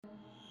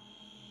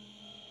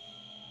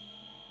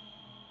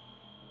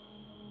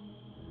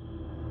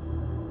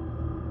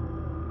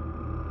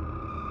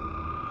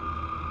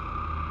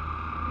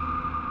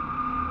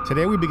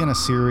Today we begin a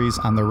series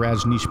on the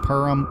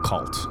Rajneeshpuram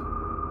cult.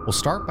 We'll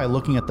start by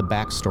looking at the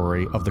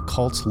backstory of the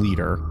cult's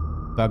leader,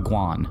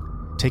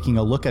 Bhagwan, taking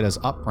a look at his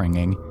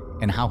upbringing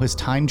and how his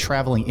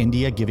time-traveling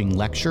India giving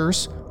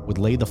lectures would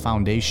lay the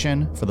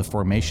foundation for the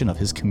formation of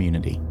his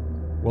community.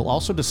 We'll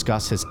also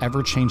discuss his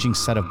ever-changing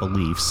set of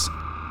beliefs,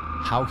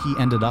 how he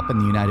ended up in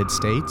the United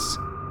States,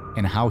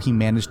 and how he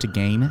managed to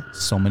gain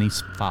so many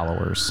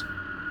followers.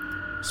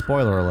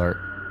 Spoiler alert,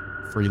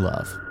 free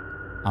love.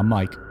 I'm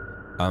Mike.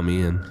 I'm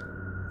Ian.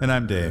 And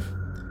I'm Dave.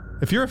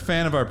 If you're a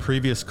fan of our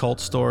previous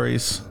cult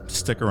stories,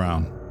 stick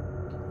around.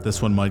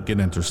 This one might get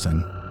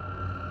interesting.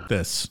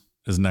 This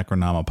is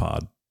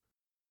Necronomipod.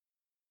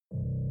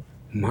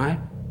 My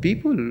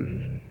people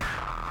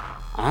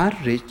are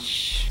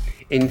rich.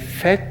 In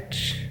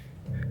fact,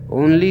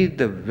 only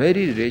the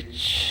very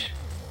rich,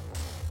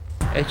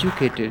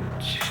 educated,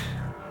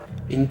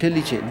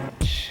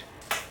 intelligent,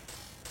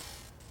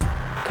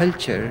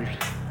 cultured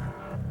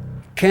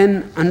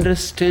can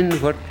understand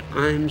what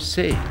I am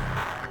saying.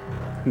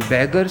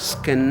 Beggars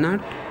cannot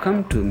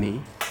come to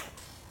me.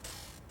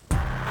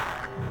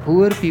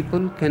 Poor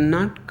people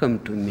cannot come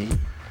to me.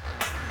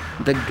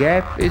 The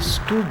gap is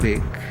too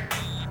big.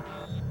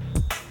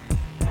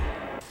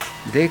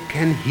 They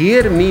can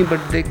hear me, but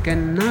they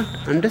cannot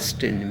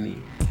understand me.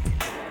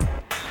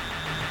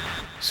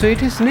 So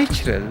it is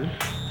natural.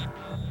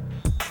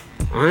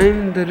 I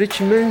am the rich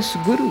man's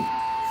guru.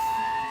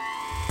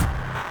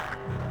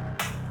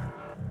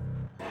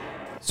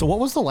 So what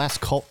was the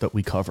last cult that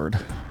we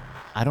covered?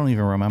 I don't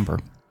even remember.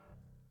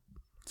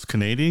 It's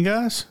Canadian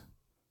guys?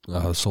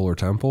 Solar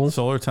Temple.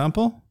 Solar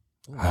Temple?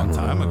 A long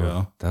time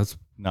ago. That's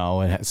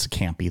No, it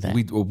can't be that.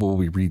 we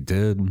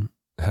redid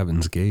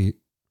Heaven's Gate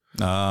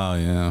Oh,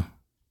 yeah.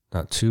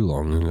 not too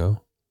long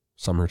ago.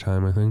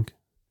 Summertime, I think.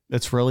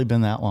 It's really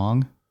been that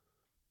long?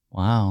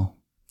 Wow.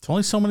 It's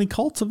only so many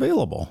cults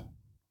available.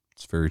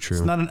 It's very true.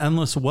 It's not an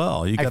endless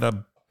well. You got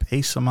to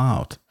pace them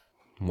out.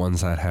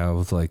 Ones that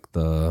have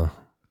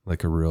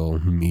like a real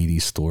meaty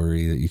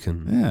story that you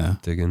can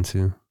dig into.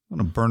 I'm going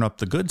to burn up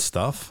the good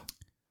stuff.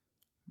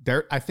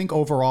 I think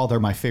overall they're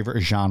my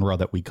favorite genre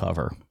that we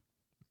cover.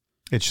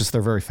 It's just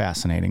they're very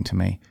fascinating to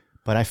me.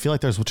 But I feel like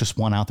there's just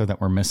one out there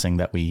that we're missing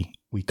that we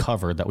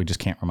covered that we just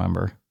can't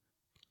remember.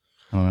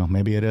 I don't know.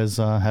 Maybe it is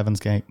Heaven's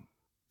Gate.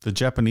 The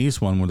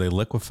Japanese one where they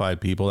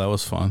liquefied people, that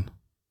was fun.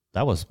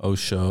 That was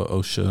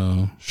Shoko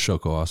Asahara.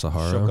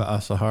 Shoka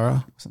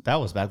Asahara. that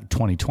was back in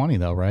 2020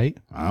 though, right?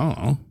 I don't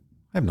know.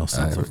 I have no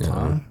sense of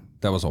time.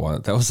 That was a while.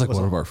 That was like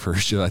one of our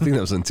first shows. I think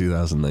that was in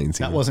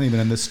 2019. That wasn't even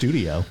in the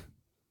studio.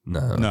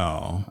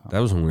 No. That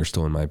was when we were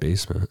still in my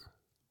basement.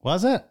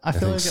 Was it? I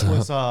feel like think it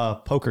was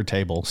a poker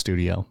table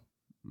studio.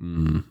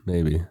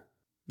 Maybe.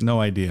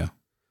 No idea.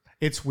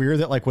 It's weird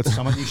that like with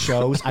some of these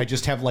shows, I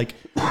just have like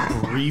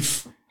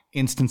brief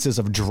instances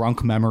of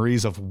drunk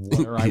memories of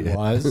where I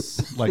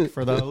was like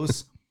for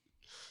those.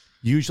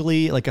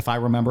 Usually, like if I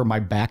remember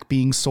my back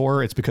being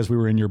sore, it's because we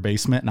were in your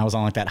basement and I was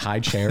on like that high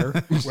chair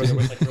where there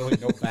was like really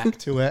no back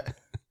to it.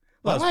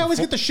 Why do I always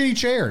get the shitty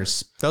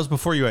chairs? That was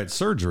before you had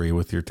surgery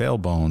with your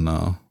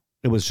tailbone.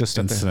 It was just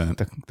at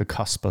the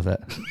cusp of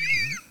it.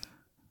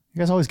 You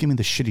guys always give me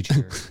the shitty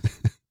chairs.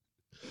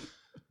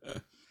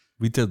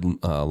 We did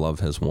Love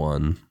Has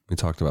Won. We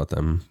talked about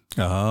them.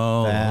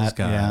 Oh, those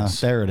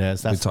guys. Yeah, there it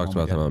is. We talked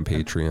about them on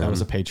Patreon. That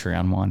was a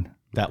Patreon one.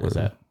 That was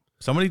it.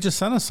 Somebody just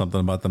sent us something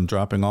about them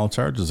dropping all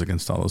charges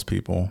against all those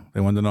people.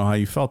 They wanted to know how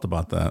you felt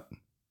about that.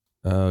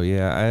 Oh,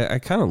 yeah. I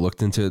kind of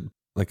looked into it.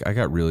 Like, I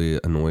got really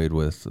annoyed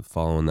with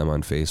following them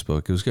on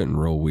Facebook. It was getting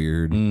real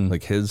weird.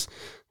 Like,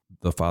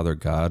 the Father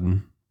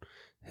God,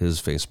 his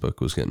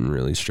Facebook was getting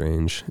really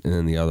strange. And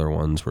then the other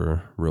ones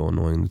were real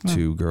annoying. The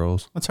two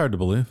girls. That's hard to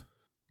believe.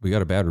 We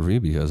got a bad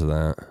review because of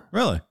that.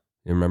 Really?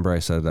 You remember I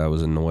said I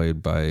was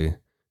annoyed by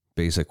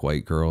basic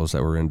white girls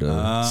that were into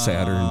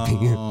Saturn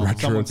being retrograde?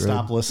 Someone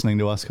stopped listening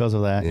to us because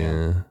of that.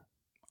 Yeah.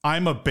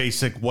 I'm a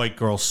basic white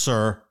girl,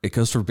 sir. It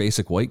goes for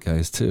basic white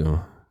guys,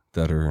 too,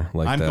 that are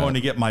like I'm that. going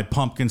to get my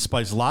pumpkin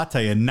spice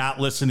latte and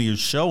not listen to your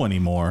show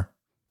anymore.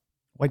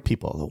 White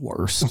people are the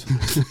worst.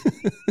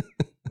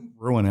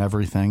 Ruin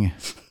everything.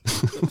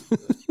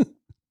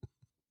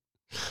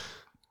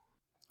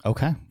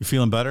 Okay. You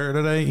feeling better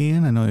today,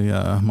 Ian? I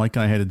know Mike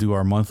and I had to do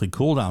our monthly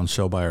cool down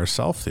show by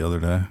ourselves the other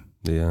day.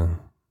 Yeah.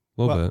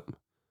 A little bit.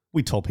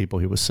 We told people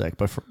he was sick,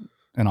 but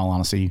in all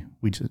honesty,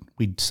 we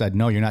said,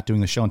 no, you're not doing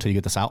the show until you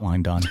get this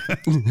outline done.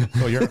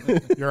 So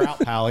you're out,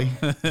 Pally.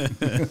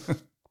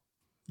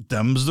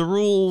 Them's the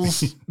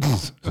rules.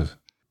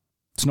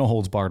 It's no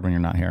holds barred when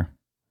you're not here.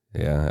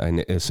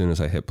 Yeah. As soon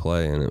as I hit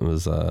play and it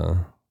was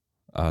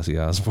Ozzy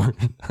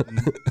Osbourne.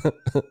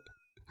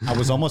 I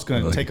was almost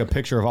going to take a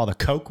picture of all the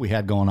coke we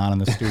had going on in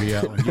the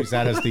studio and use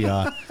that as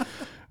the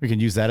we can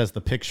use that as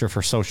the picture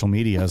for social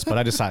medias, but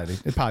I decided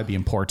it'd probably be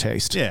in poor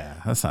taste. Yeah,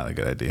 that's not a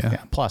good idea.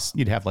 Yeah. Plus,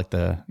 you'd have like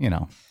the,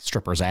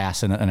 stripper's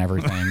ass in it and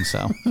everything.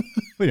 So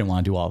we didn't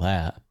want to do all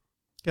that.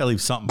 Gotta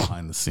leave something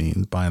behind the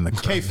scenes, behind the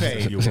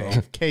kayfabe, you will.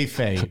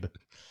 Kayfabe.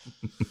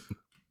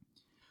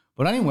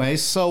 But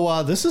anyways,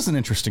 so this is an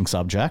interesting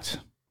subject.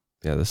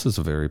 Yeah, this is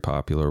a very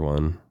popular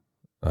one.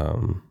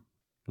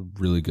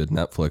 Really good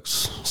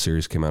Netflix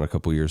series came out a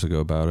couple years ago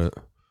about it.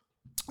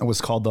 It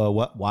was called the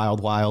what?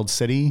 Wild Wild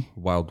City?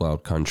 Wild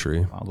Wild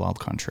Country. Wild Wild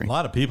Country. A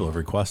lot of people have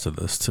requested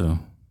this too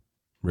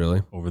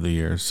Really? over the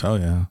years. Oh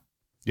yeah.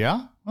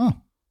 Yeah? Oh.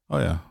 Oh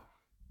yeah.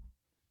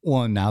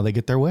 Well, now they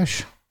get their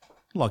wish.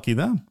 Lucky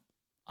them.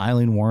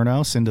 Eileen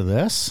Wuornos into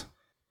this.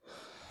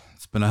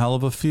 It's been a hell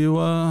of a few.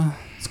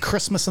 It's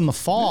Christmas in the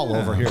fall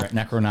over here at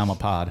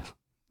Necronomipod.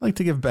 Like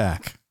to give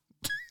back.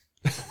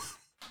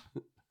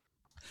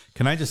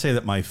 Can I just say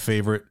that my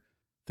favorite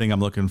thing I'm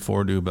looking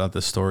forward to about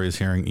this story is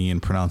hearing Ian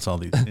pronounce all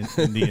these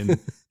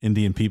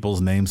Indian people's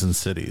names and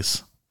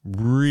cities.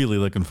 Really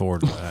looking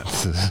forward to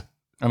that.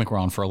 I think we're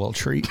on for a little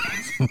treat.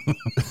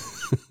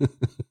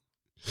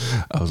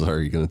 I was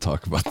already going to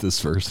talk about this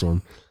first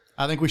one.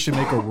 I think we should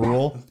make a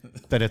rule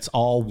that it's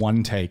all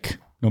one take,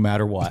 no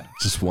matter what.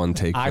 Just one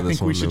take. I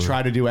think we should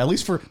try to do, at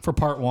least for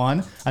part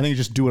one, I think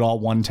just do it all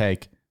one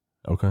take.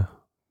 Okay.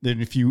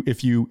 Then if you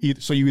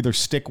either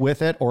stick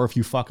with it, or if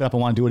you fuck up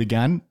and want to do it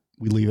again,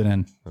 we leave it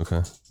in.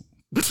 Okay.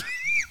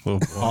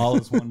 All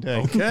is one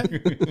take.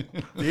 Okay.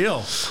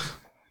 Deal.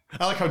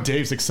 I like how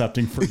Dave's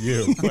accepting for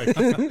you. Like,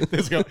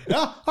 let's go.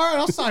 Yeah, all right,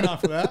 I'll sign on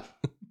for that.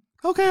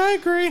 Okay, I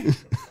agree.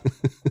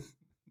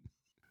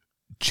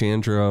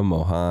 Chandra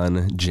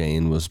Mohan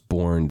Jain was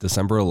born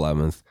December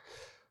 11th,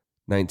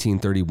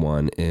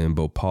 1931 in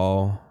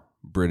Bhopal,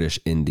 British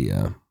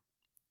India.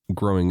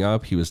 Growing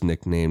up, he was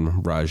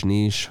nicknamed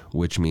Rajneesh,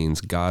 which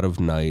means God of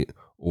Night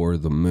or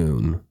the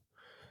Moon.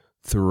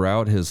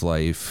 Throughout his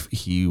life,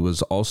 he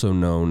was also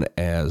known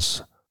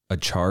as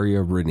Acharya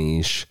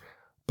Rajneesh,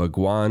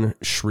 Bhagwan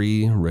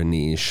Shri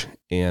Rajneesh,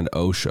 and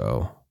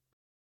Osho.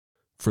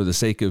 For the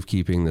sake of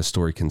keeping the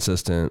story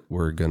consistent,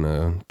 we're going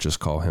to just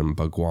call him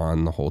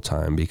Bhagwan the whole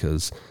time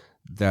because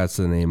that's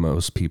the name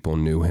most people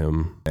knew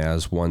him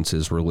as once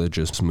his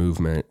religious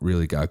movement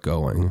really got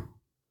going.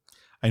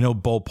 I know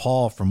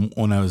Bhopal from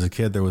when I was a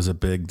kid, there was a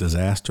big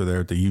disaster there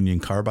at the Union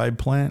Carbide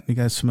plant. You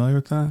guys familiar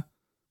with that?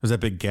 There's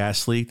that big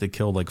gas leak that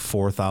killed like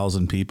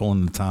 4,000 people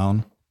in the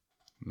town.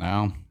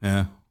 No.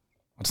 Yeah.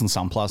 That doesn't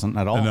sound pleasant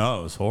at all. I know,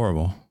 it was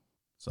horrible.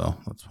 So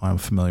that's why I'm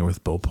familiar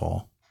with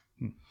Bhopal.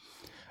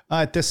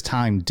 At this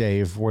time,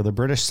 Dave, were the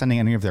British sending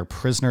any of their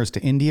prisoners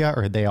to India,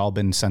 or had they all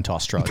been sent to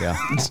Australia?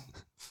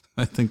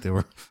 I think they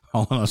were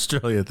all in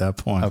Australia at that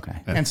point.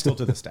 Okay. And still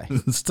to this day.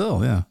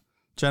 Still, yeah.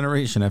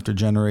 Generation after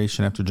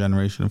generation after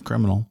generation of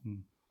criminal.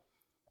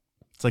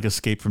 It's like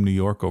Escape from New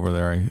York over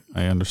there,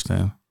 I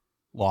understand.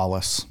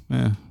 Lawless.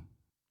 Yeah.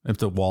 They have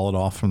to wall it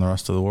off from the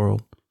rest of the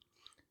world.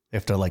 They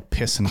have to like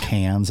piss in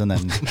cans and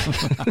then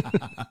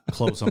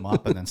close them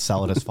up and then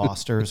sell it as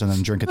Foster's and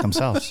then drink it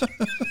themselves.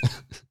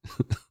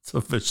 It's a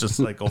vicious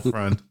cycle,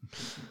 friend.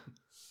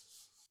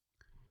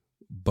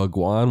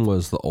 Bhagwan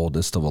was the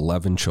oldest of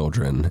 11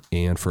 children,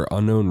 and for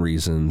unknown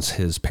reasons,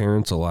 his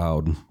parents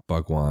allowed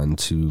Bhagwan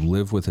to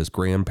live with his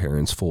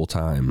grandparents full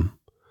time.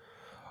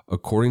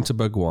 According to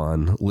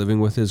Bhagwan, living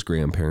with his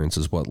grandparents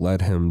is what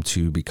led him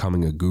to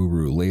becoming a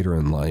guru later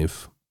in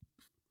life.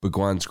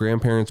 Bhagwan's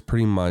grandparents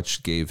pretty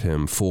much gave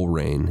him full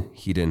reign.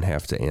 He didn't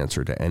have to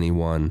answer to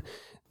anyone.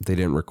 They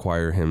didn't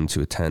require him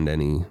to attend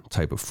any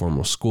type of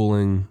formal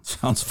schooling.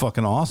 Sounds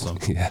fucking awesome.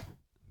 Yeah.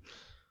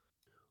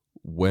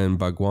 When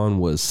Bhagwan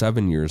was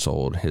 7 years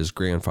old, his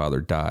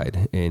grandfather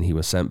died, and he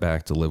was sent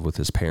back to live with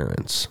his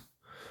parents.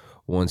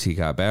 Once he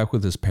got back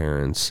with his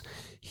parents,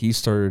 he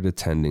started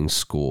attending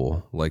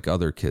school like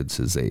other kids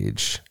his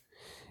age,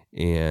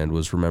 and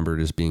was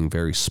remembered as being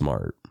very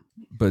smart,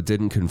 but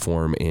didn't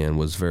conform and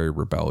was very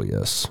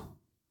rebellious.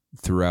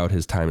 Throughout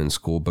his time in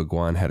school,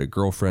 Bhagwan had a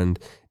girlfriend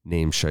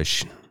named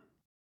Shashi.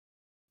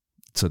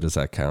 So does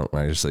that count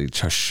when I just say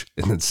chush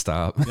and then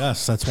stop?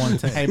 Yes, that's one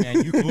take. Hey,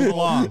 man, you move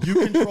along. You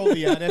control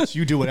the edits.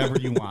 You do whatever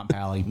you want,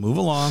 Pally. Move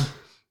along.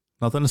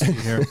 Nothing to see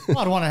here. Well,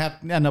 I don't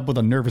want to end up with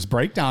a nervous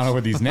breakdown over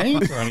these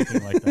names or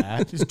anything like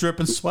that. He's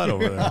dripping sweat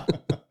over there.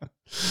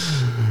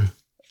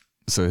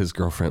 So his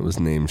girlfriend was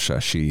named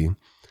Shashi.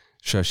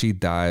 Shashi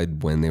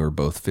died when they were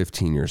both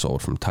 15 years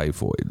old from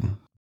typhoid.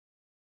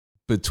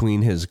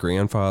 Between his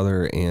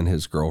grandfather and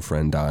his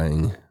girlfriend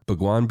dying,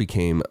 Bhagwan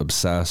became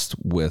obsessed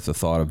with the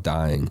thought of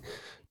dying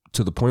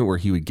to the point where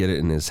he would get it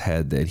in his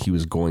head that he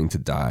was going to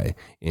die,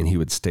 and he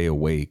would stay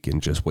awake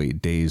and just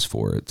wait days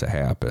for it to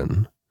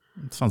happen.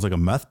 It sounds like a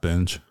meth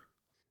binge.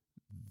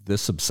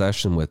 This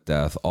obsession with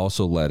death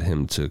also led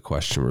him to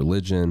question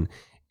religion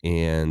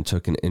and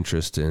took an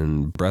interest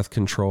in breath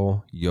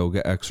control,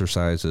 yoga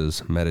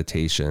exercises,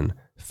 meditation,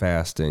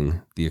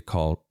 fasting, the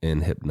occult,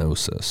 and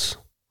hypnosis.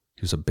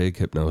 He was a big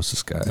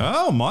hypnosis guy.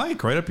 Oh,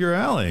 Mike, right up your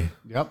alley.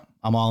 Yep.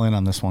 I'm all in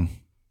on this one.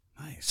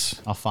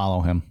 Nice. I'll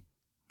follow him.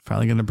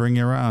 Probably going to bring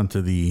you around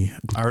to the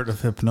art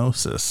of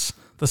hypnosis,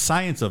 the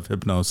science of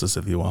hypnosis,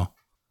 if you will.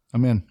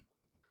 I'm in.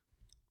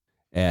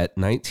 At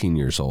 19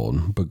 years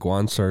old,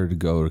 Bhagwan started to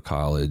go to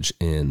college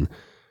in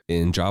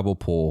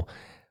Jabalpur,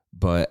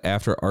 but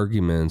after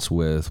arguments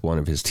with one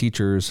of his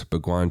teachers,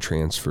 Bhagwan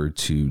transferred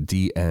to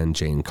D.N.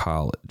 Jain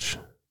College.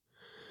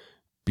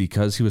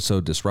 Because he was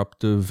so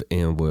disruptive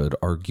and would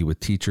argue with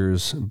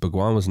teachers,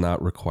 Bhagwan was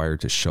not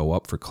required to show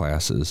up for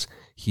classes.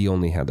 He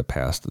only had to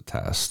pass the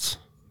tests.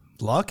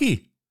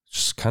 Lucky.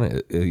 Just kind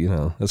of,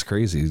 that's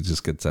crazy. He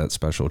just gets that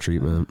special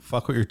treatment.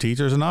 Fuck with your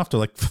teachers enough. They're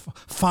like,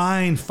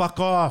 fine, fuck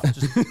off.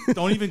 Just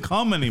don't even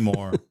come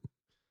anymore.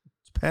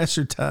 Just pass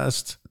your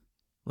test,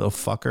 little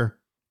fucker.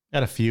 I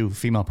had a few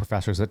female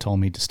professors that told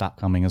me to stop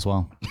coming as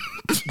well.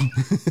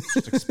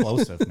 It's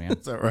explosive, man.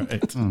 Is that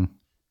right?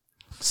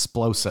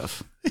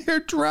 Explosive. You're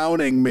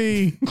drowning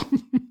me.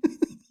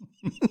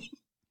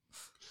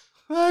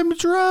 I'm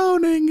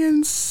drowning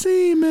in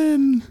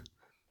semen.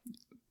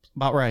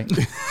 About right.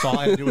 So all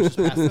I had to do was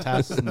just pass the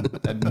test and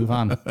then move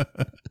on.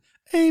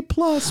 A+++.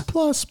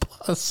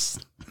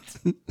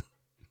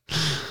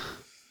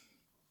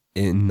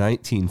 In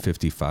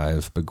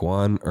 1955,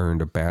 Bhagwan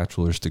earned a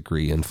bachelor's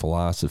degree in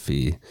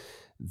philosophy,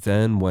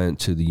 then went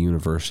to the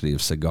University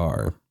of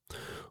Sagar,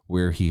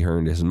 where he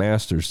earned his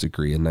master's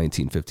degree in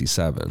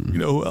 1957. You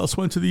know who else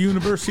went to the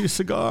University of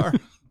Cigar?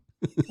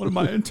 One of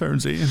my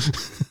interns, Ian.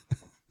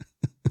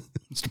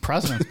 Mr.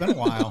 President, it's been a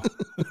while.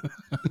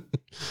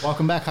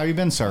 Welcome back. How you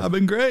been, sir? I've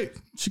been great.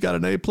 She got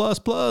an A++.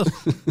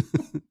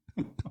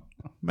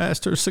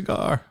 Master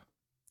Cigar.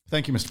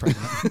 Thank you, Mr.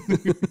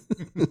 President.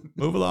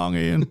 Move along,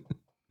 Ian.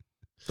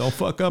 Don't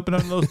fuck up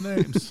none of those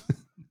names.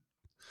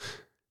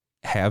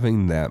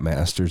 Having that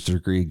master's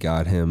degree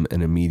got him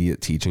an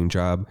immediate teaching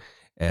job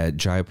at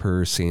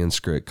Jaipur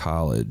Sanskrit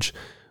College,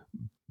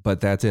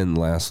 but that didn't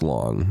last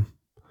long.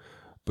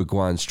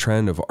 Bhagwan's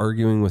trend of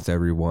arguing with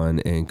everyone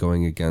and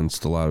going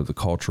against a lot of the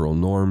cultural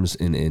norms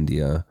in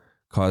India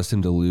caused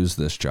him to lose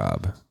this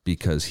job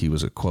because he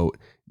was a, quote,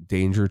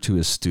 danger to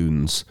his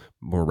students'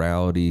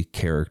 morality,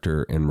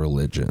 character, and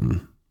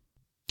religion.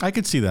 I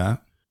could see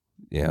that.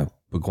 Yeah,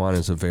 Bhagwan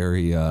is a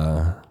very...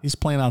 He's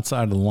playing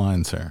outside of the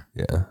lines here.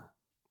 Yeah.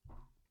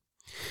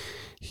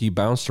 He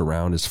bounced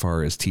around as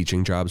far as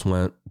teaching jobs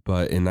went,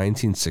 but in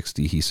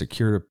 1960, he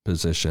secured a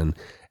position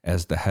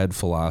as the head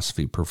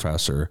philosophy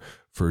professor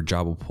for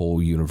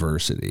Jabalpur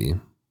University.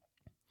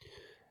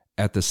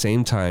 At the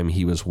same time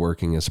he was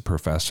working as a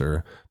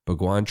professor,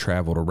 Bhagwan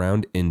traveled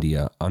around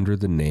India under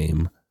the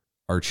name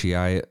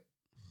Archie.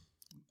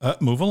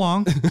 Move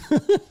along.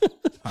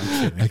 I'm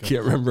kidding. I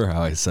can't remember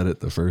how I said it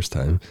the first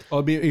time. Well,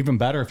 it'd be even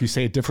better if you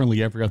say it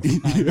differently every other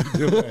time.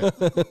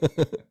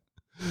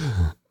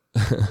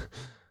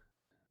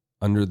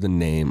 Under the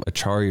name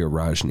Acharya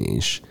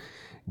Rajneesh,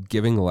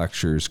 giving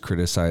lectures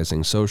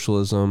criticizing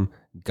socialism,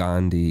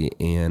 Gandhi,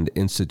 and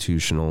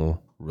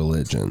institutional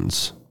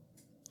religions.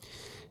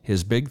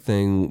 His big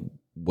thing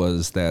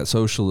was that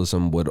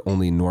socialism would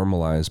only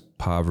normalize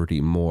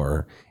poverty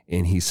more,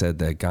 and he said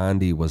that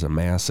Gandhi was a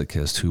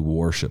masochist who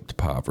worshipped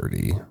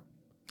poverty.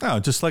 Oh,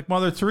 just like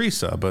Mother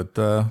Teresa, but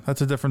that's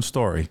a different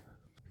story.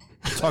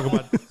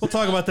 We'll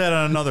talk about that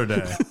on another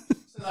day.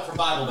 Save that for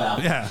Bible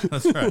Bound. Yeah,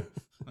 that's right.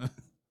 I'm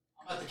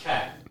at the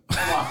cat.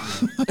 Come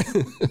off me.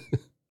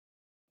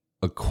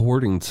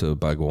 According to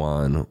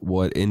Bhagwan,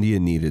 what India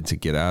needed to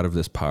get out of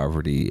this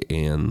poverty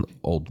and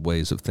old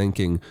ways of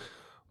thinking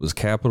was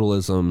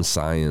capitalism,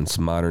 science,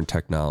 modern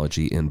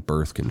technology, and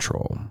birth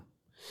control.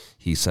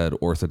 He said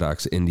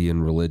Orthodox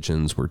Indian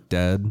religions were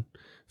dead,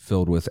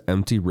 filled with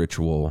empty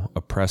ritual,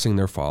 oppressing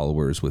their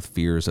followers with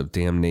fears of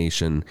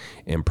damnation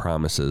and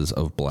promises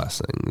of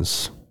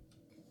blessings.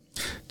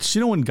 Did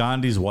you know when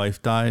Gandhi's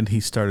wife died, he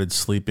started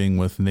sleeping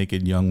with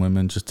naked young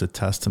women just to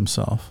test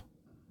himself?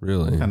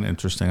 Really? Kind of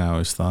interesting, I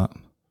always thought.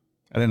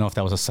 I didn't know if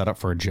that was a setup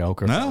for a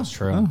joke or if that was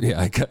true. No.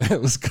 Yeah, I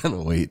was kind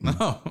of waiting.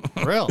 Oh,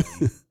 Really?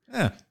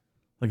 yeah.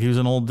 Like he was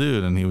an old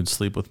dude and he would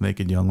sleep with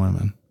naked young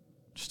women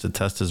just to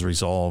test his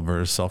resolve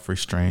or his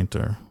self-restraint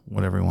or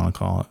whatever you want to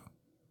call it.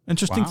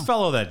 Interesting Wow.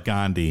 fellow, that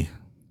Gandhi.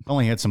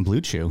 Only had some Blue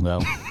Chew,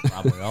 though.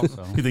 Probably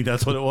also. You think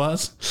that's what it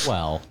was?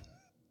 Well,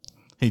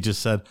 He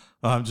just said,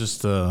 oh, I'm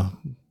just,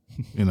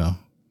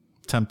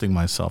 tempting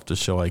myself to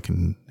show I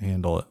can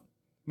handle it.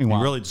 He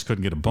meanwhile, really just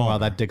couldn't get a bone. wow,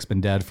 that dick's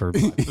been dead for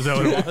Is that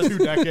what it was? 2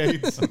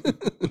 decades.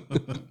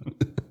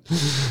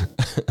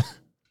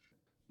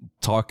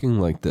 Talking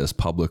like this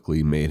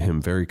publicly made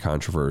him very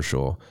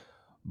controversial,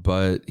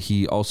 but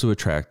he also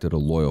attracted a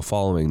loyal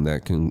following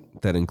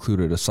that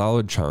included a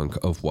solid chunk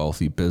of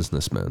wealthy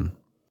businessmen.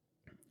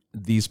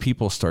 These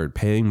people started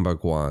paying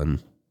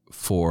Bhagwan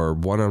for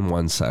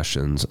one-on-one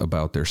sessions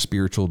about their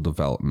spiritual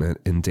development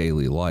in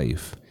daily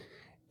life.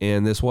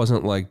 And this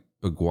wasn't like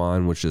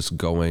Bhagwan was just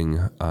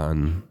going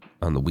on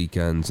the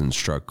weekends and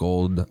struck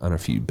gold on a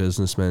few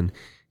businessmen.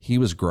 He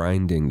was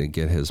grinding to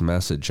get his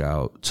message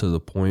out to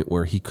the point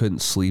where he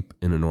couldn't sleep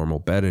in a normal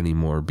bed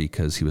anymore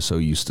because he was so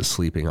used to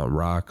sleeping on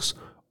rocks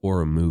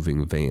or a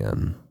moving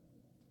van.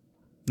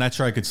 Not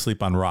sure I could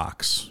sleep on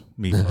rocks,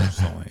 me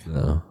personally.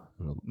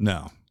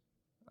 No.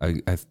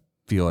 I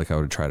feel like I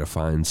would try to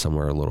find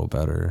somewhere a little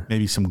better.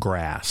 Maybe some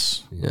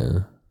grass Yeah.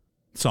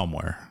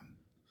 somewhere.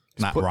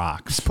 Not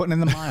rocks. He's putting in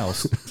the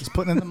miles. He's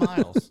putting in the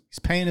miles. He's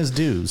paying his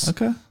dues.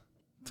 Okay.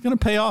 It's going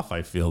to pay off,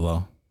 I feel,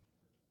 though.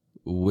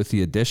 With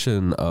the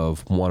addition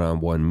of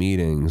one-on-one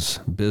meetings,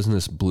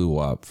 business blew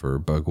up for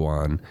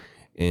Bhagwan,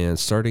 And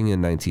starting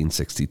in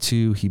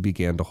 1962, he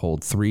began to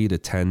hold 3 to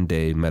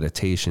 10-day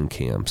meditation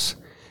camps.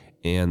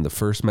 And the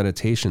first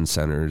meditation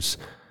centers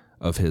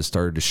of his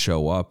started to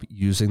show up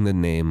using the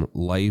name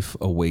Life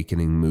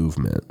Awakening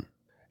Movement.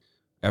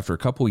 After a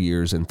couple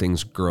years and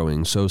things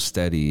growing so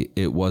steady,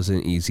 it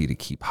wasn't easy to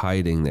keep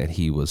hiding that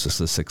he was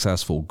a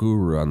successful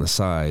guru on the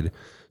side.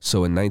 So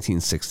in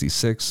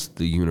 1966,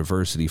 the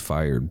university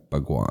fired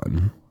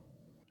Bhagwan.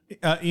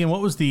 Ian,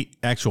 what was the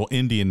actual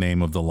Indian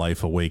name of the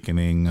Life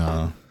Awakening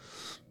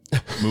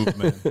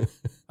movement?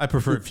 I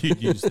prefer if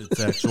you'd used its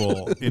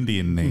actual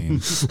Indian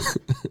name.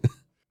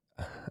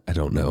 I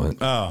don't know it.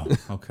 Oh,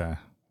 okay.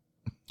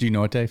 Do you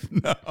know it, Dave?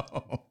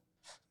 No.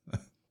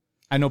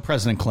 I know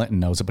President Clinton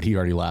knows it, but he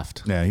already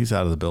left. Yeah, he's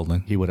out of the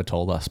building. He would have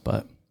told us,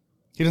 but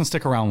he didn't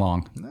stick around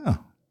long. No.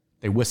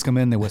 They whisk him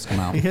in, they whisk him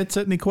out. He hits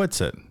it and he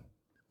quits it.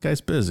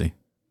 Guy's busy.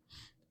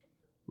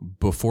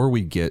 Before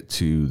we get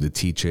to the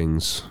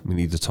teachings, we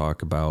need to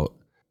talk about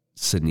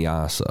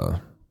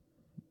sannyasa.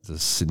 The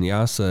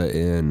sannyasa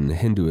in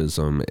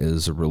Hinduism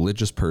is a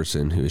religious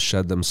person who has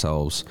shed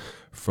themselves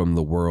from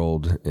the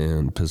world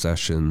and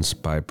possessions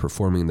by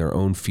performing their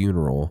own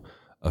funeral,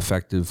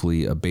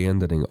 effectively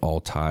abandoning all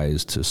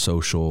ties to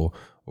social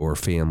or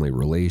family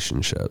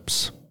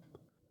relationships.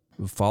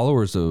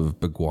 Followers of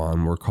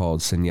Bhagwan were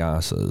called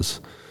sannyasas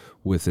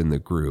within the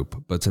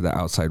group, but to the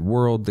outside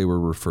world, they were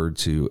referred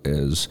to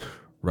as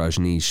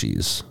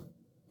Rajneeshis.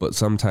 But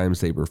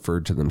sometimes they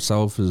referred to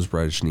themselves as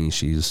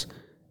Rajneeshis.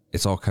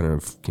 It's all kind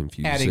of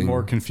confusing. Adding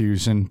more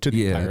confusion to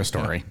the entire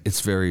story.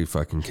 It's very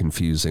fucking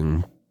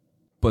confusing.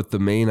 But the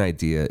main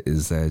idea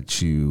is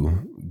that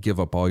you give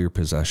up all your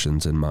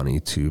possessions and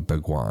money to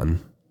Bhagwan.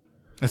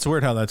 It's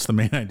weird how that's the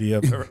main idea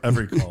of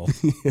every cult.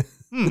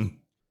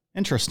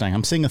 Interesting.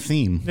 I'm seeing a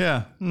theme.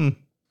 Yeah.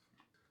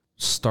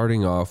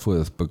 Starting off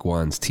with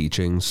Bhagwan's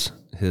teachings,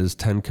 his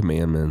 10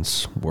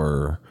 commandments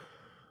were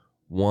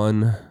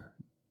 1,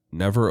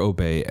 never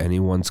obey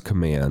anyone's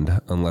command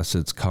unless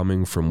it's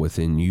coming from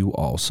within you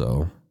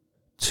also.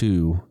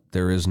 2,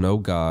 there is no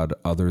God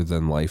other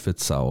than life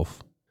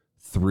itself.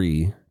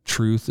 3,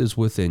 truth is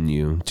within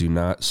you. Do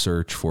not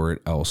search for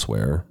it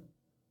elsewhere.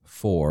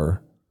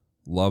 4,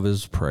 love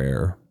is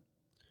prayer.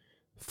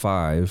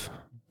 5,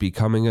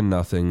 becoming a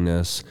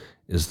nothingness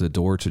is the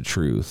door to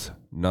truth.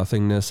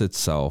 Nothingness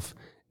itself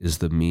is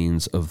the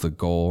means of the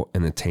goal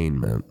and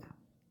attainment.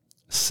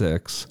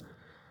 6,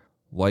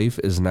 life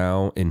is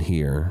now and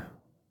here.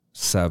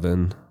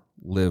 7,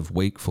 live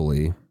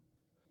wakefully.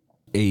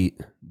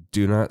 8,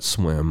 do not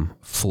swim,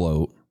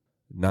 float.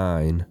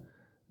 9,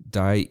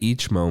 die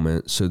each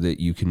moment so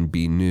that you can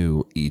be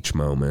new each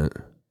moment.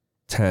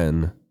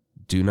 10,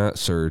 do not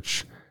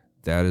search.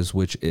 That is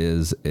which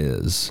is.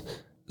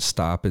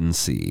 Stop and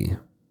see.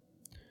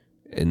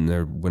 And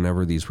there,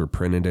 whenever these were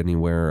printed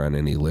anywhere on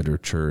any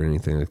literature or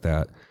anything like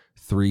that,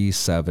 3,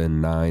 7,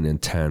 9,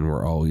 and 10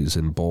 were always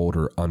in bold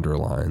or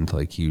underlined.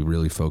 Like he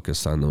really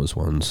focused on those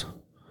ones.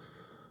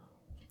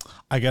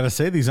 I got to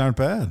say, these aren't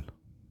bad.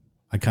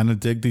 I kind of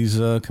dig these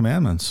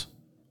commandments.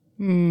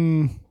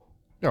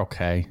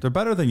 Okay. They're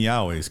better than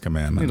Yahweh's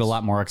commandments. Need a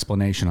lot more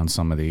explanation on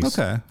some of these.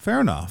 Okay,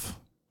 fair enough.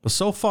 But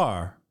so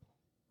far,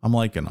 I'm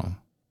liking them.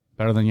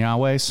 Better than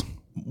Yahweh's?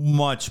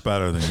 Much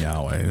better than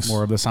Yahweh's.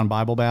 More of this on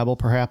Bible Babble,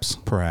 perhaps?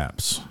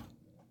 Perhaps.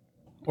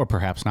 Or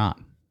perhaps not.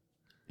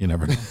 You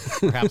never know.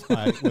 Perhaps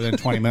within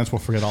 20 minutes we'll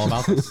forget all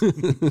about this.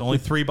 There's only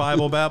 3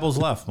 Bible Babbles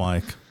left,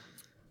 Mike.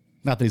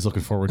 Not that he's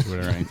looking forward to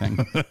it or anything.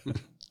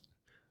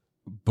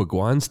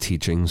 Bhagwan's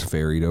teachings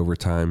varied over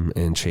time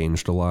and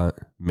changed a lot,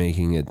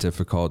 making it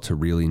difficult to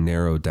really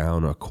narrow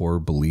down a core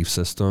belief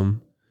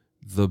system.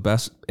 The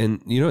best,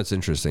 and you know what's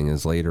interesting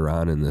is later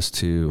on in this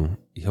too,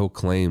 he'll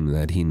claim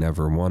that he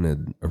never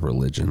wanted a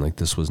religion. Like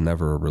this was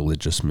never a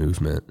religious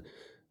movement.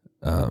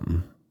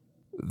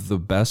 The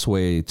best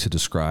way to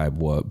describe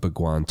what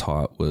Bhagwan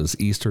taught was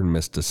Eastern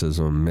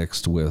mysticism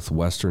mixed with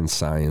Western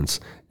science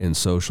and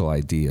social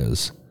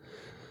ideas.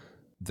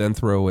 Then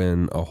throw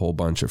in a whole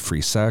bunch of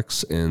free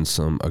sex and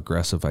some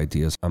aggressive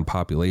ideas on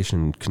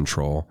population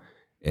control,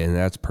 and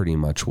that's pretty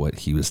much what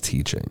he was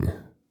teaching.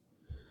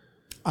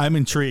 I'm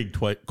intrigued,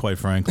 quite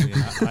frankly.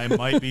 I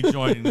might be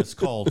joining this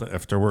cult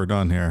after we're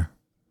done here.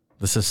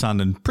 This is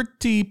sounding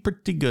pretty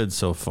good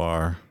so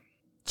far.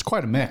 It's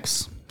quite a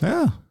mix.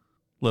 Yeah. A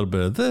little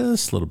bit of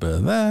this, a little bit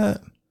of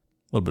that, a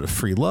little bit of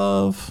free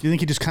love. Do you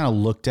think he just kind of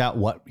looked at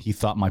what he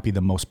thought might be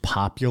the most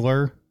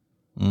popular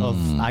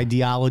of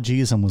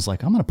ideologies and was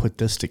like, I'm going to put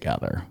this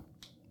together?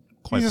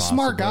 Quite He's a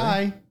smart guy.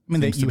 I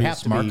mean, Seems you to be a have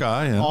to smart be.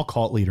 guy, yeah. All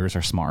cult leaders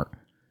are smart,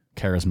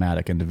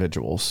 charismatic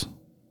individuals.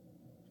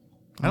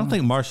 I don't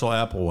think Marshall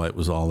Applewhite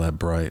was all that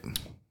bright.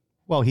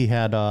 Well, he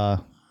had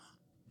Bonnie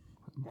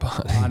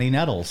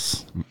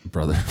Nettles.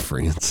 Brother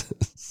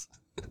Francis.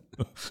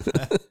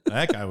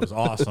 That guy was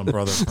awesome,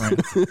 Brother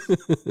Francis.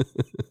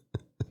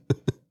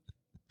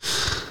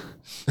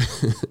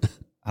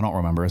 I don't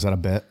remember. Is that a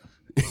bit?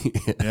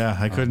 Yeah,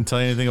 I couldn't tell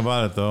you anything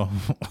about it, though.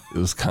 It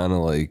was kind of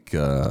like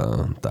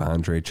the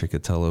Andre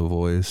Chikatilo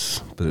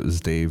voice, but it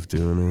was Dave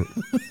doing it.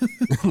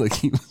 Like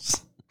he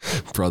was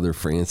Brother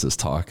Francis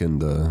talking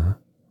to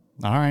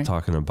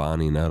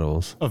Bonnie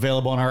Nettles.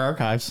 Available in our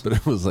archives. But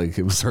it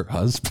was her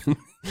husband.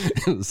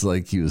 It was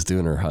like he was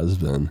doing her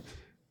husband.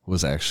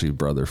 Was actually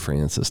Brother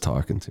Francis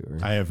talking to her.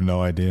 I have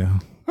no idea.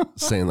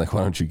 Saying like,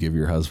 why don't you give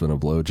your husband a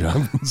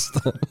blowjob and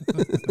stuff?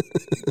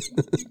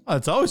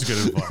 That's always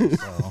good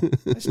advice. So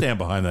I stand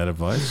behind that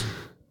advice.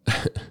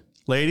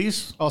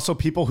 Ladies. Also,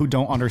 people who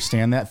don't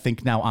understand that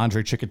think now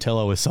Andre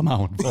Chikatilo is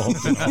somehow involved.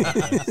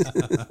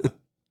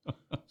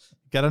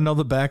 Got to know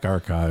the back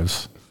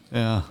archives.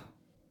 Yeah.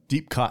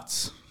 Deep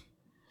cuts.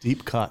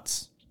 Deep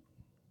cuts.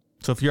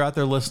 So if you're out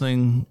there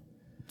listening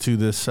to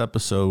this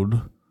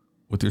episode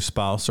with your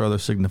spouse or other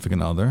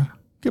significant other,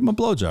 give them a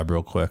blowjob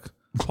real quick.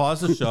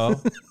 Pause the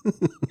show,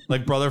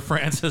 like Brother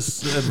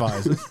Francis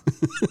advises.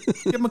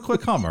 Give them a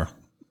quick hummer.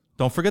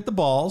 Don't forget the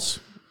balls,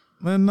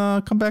 and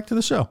come back to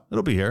the show.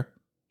 It'll be here.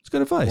 It's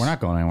good advice. We're not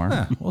going anywhere.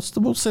 Yeah,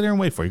 we'll sit here and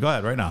wait for you. Go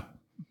ahead right now.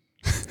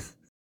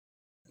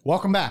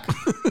 Welcome back.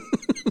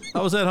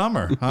 How was that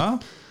hummer, huh?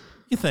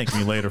 You thank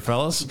me later,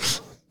 fellas.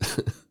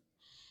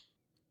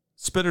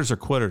 Spitters or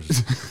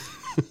quitters?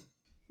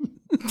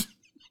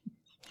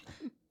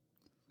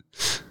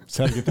 Just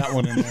had to get that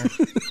one in there.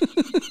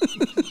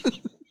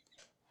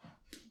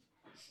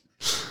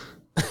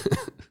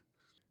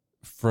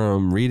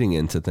 From reading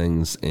into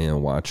things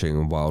and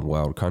watching Wild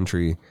Wild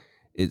Country,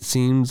 it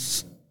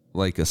seems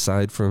like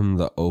aside from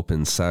the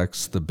open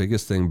sex, the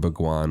biggest thing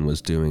Bhagwan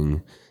was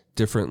doing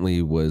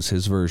differently was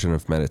his version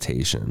of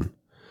meditation.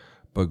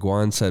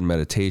 Bhagwan said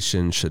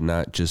meditation should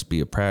not just be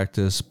a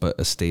practice, but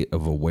a state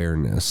of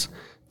awareness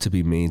to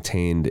be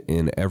maintained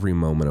in every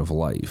moment of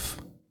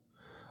life.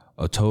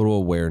 A total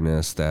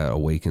awareness that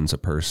awakens a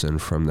person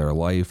from their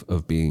life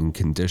of being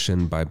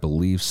conditioned by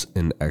beliefs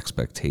and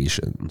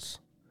expectations.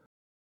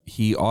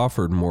 He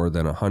offered more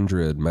than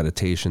 100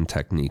 meditation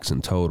techniques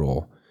in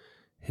total.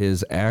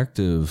 His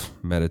active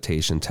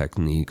meditation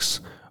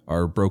techniques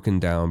are broken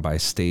down by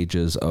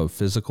stages of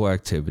physical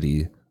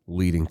activity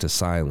leading to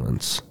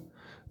silence.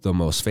 The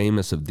most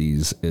famous of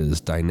these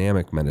is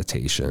dynamic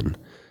meditation,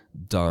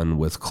 done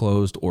with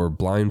closed or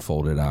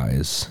blindfolded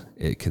eyes.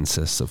 It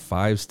consists of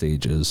 5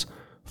 stages,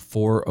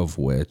 4 of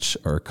which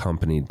are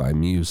accompanied by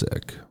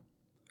music.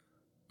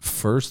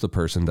 First, the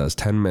person does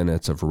 10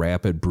 minutes of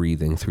rapid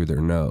breathing through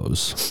their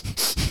nose.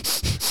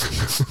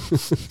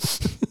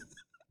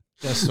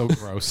 That's so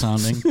gross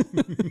sounding.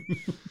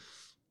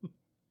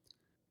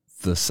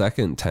 The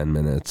second 10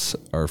 minutes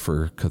are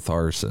for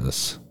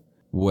catharsis.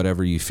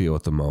 Whatever you feel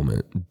at the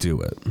moment,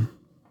 do it.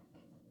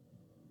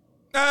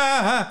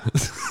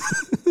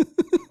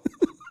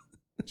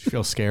 Did you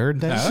feel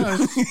scared, Dave?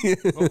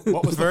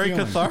 What was very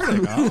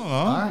cathartic? I don't know.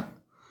 All right.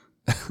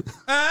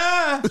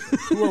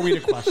 Who are we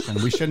to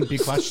question? We shouldn't be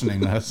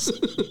questioning this.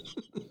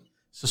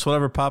 It's just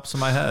whatever pops in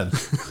my head.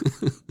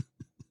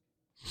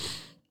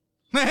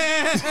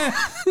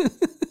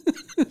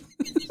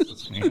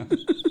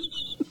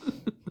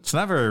 It's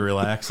not very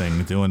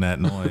relaxing doing that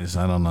noise.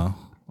 I don't know.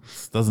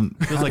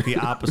 It feels like the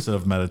opposite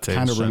of meditation.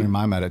 Kind of ruining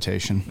my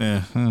meditation.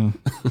 Yeah.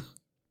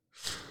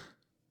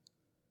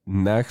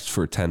 Next,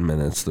 for 10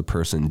 minutes, the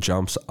person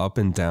jumps up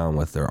and down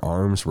with their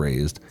arms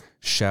raised,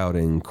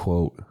 shouting,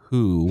 quote,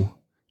 "who,"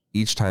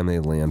 each time they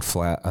land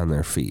flat on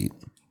their feet.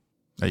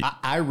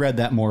 I read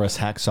that more as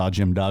Hacksaw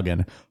Jim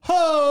Duggan.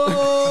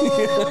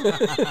 Ho!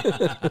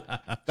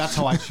 That's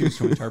how I choose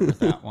to interpret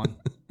that one.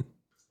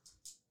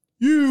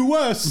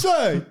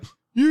 USA!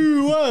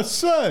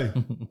 USA!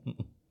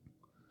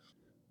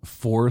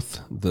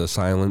 Fourth, the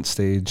silent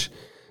stage.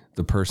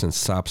 The person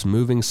stops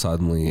moving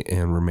suddenly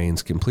and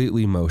remains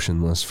completely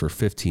motionless for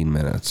 15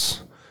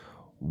 minutes,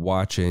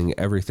 watching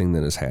everything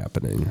that is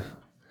happening.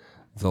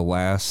 The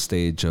last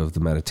stage of the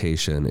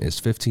meditation is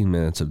 15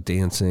 minutes of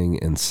dancing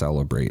and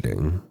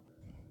celebrating.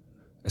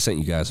 I sent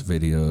you guys a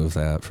video of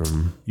that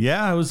from...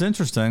 Yeah, it was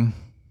interesting.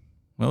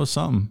 That was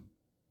something.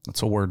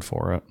 That's a word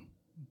for it.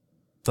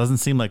 Doesn't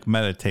seem like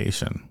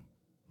meditation.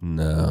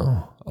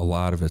 No. A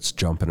lot of it's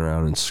jumping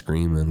around and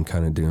screaming,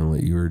 kind of doing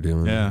what you were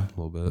doing. Yeah. A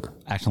little bit.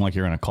 Acting like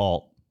you're in a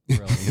cult.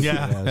 Really.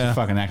 Yeah. They're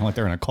fucking acting like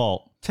they're in a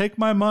cult. Take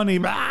my money.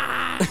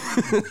 I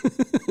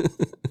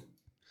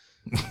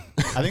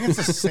think it's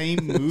the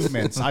same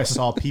movements I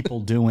saw people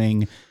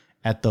doing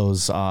at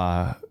those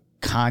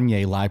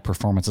Kanye live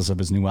performances of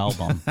his new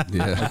album.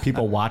 Yeah. Like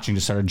people watching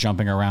just started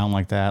jumping around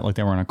like that, like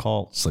they were in a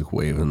cult. It's like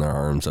waving their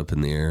arms up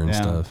in the air and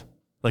stuff.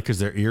 Like, because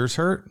their ears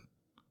hurt?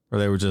 Or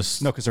they were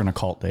just... No, because they're in a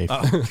cult, Dave.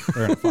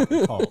 They're in a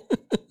fucking cult.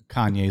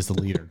 Kanye's the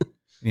leader.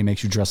 And he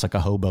makes you dress like a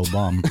hobo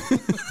bum.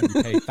 And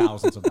you pay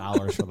thousands of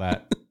dollars for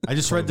that. I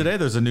just read today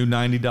there's a new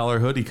 $90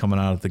 hoodie coming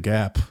out at the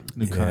Gap.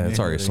 New Yeah, Kanye it's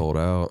already hoodie. sold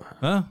out.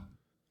 Huh?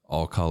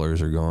 All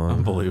colors are gone.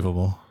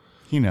 Unbelievable.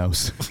 He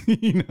knows.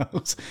 He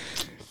knows.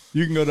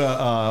 You can go to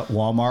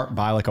Walmart,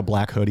 buy like a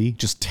black hoodie,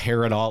 just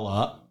tear it all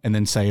up, and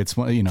then say it's,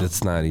 you know.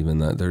 It's not even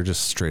that. They're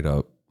just straight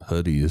up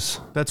hoodies.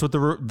 That's what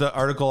the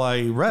article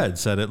I read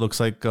said. It looks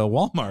like a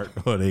Walmart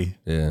hoodie.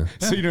 Yeah.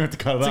 So you don't have to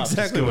cut it That's up.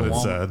 exactly what it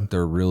said.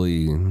 They're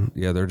really,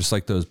 they're just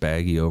like those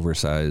baggy,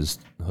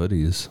 oversized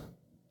hoodies.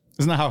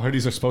 Isn't that how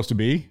hoodies are supposed to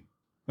be?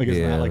 Like, it's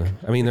not like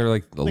I mean, they're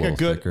like a like little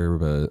thicker,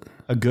 but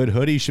a good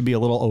hoodie should be a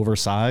little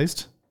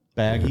oversized,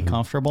 baggy,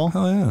 comfortable.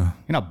 Oh, yeah.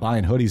 You're not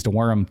buying hoodies to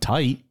wear them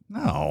tight.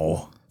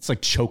 No. It's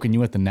like choking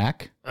you at the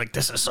neck. Like,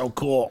 this is so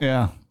cool.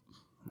 Yeah.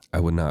 I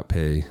would not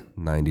pay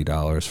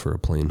 $90 for a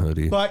plain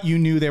hoodie. But you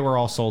knew they were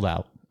all sold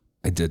out.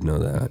 I did know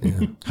that.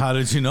 Yeah. How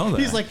did you know that?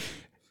 He's like,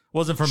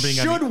 wasn't from being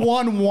should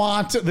one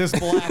want this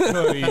black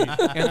hoodie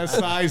in a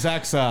size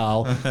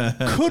XL?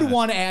 Could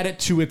one add it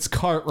to its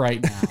cart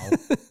right now?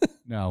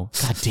 No.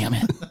 God damn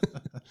it.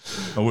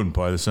 I wouldn't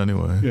buy this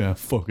anyway. Yeah,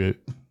 fuck it.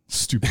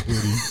 Stupid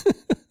hoodie.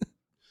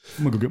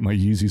 I'm going to go get my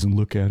Yeezys and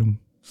look at them.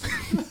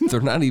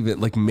 They're not even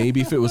like,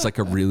 maybe if it was like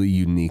a really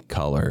unique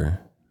color,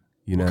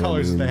 you know, What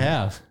colors what I do mean? they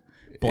have?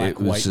 Black, It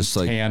was white, just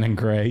and like- tan, and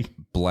gray.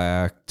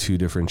 Black, 2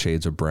 different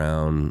shades of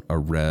brown, a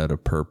red, a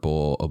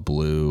purple, a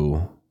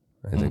blue.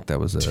 I think that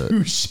was it.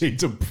 2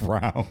 shades of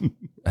brown.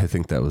 I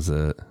think that was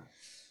it.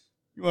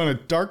 You want a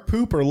dark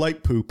poop or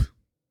light poop?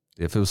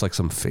 If it was like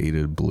some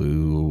faded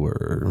blue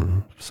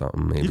or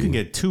something, maybe. You can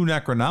get 2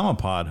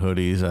 Necronomipod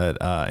hoodies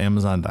at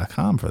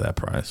Amazon.com for that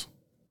price.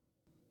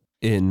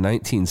 In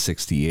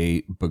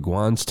 1968,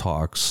 Bhagwan's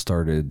talks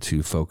started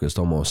to focus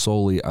almost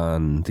solely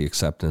on the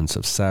acceptance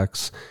of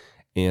sex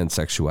and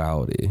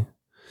sexuality,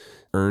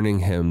 earning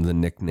him the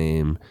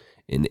nickname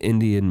in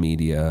Indian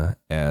media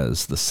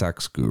as the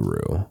sex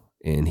guru,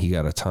 and he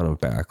got a ton of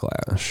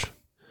backlash.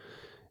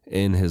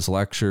 In his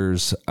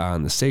lectures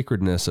on the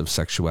sacredness of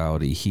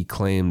sexuality, he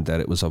claimed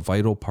that it was a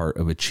vital part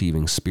of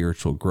achieving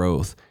spiritual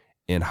growth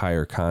and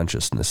higher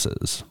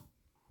consciousnesses.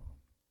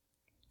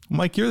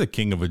 Mike, you're the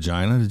king of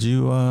vagina. Did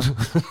you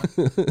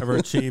ever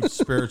achieve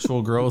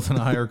spiritual growth and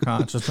higher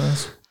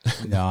consciousness?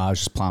 No, I was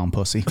just plowing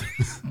pussy.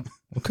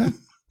 Okay.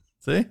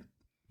 See?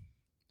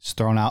 Just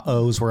throwing out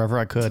O's wherever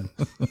I could.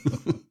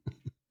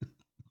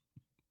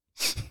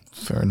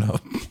 Fair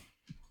enough.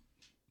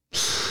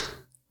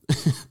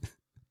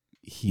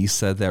 He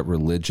said that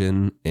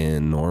religion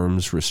and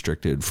norms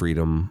restricted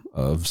freedom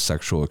of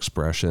sexual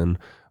expression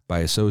by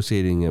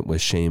associating it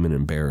with shame and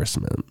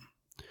embarrassment.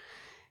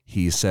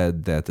 He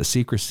said that the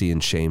secrecy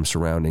and shame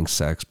surrounding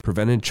sex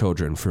prevented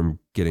children from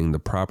getting the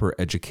proper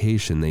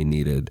education they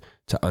needed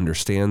to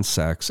understand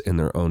sex and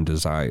their own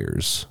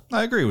desires.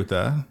 I agree with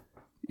that.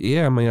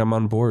 Yeah, I mean, I'm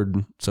on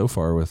board so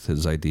far with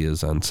his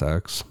ideas on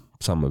sex,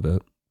 some of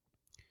it.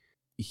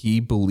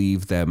 He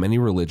believed that many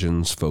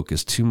religions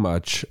focus too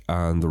much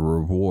on the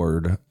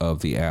reward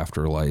of the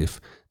afterlife,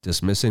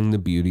 dismissing the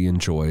beauty and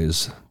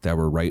joys that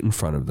were right in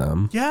front of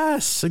them.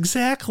 Yes,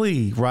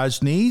 exactly.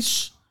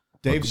 Rajneesh.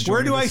 Dave's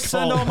Where do joining I this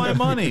send call. all my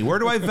money? Where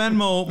do I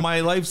Venmo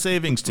my life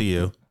savings to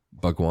you?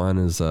 Bhagwan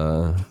is,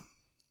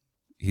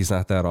 he's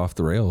not that off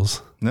the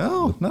rails.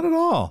 No, not at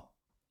all.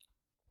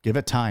 Give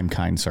it time,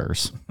 kind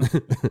sirs.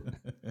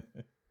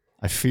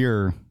 I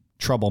fear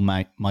trouble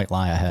might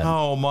lie ahead.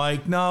 Oh,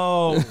 Mike,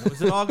 no.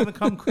 Is it all going to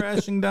come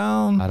crashing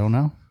down? I don't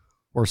know.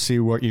 Or see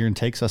what Ian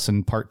takes us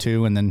in part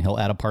 2, and then he'll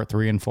add a part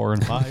 3 and 4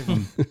 and 5,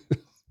 and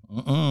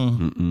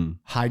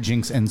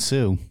hijinks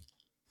ensue.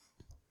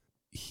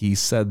 He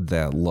said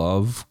that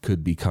love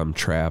could become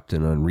trapped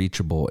and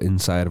unreachable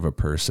inside of a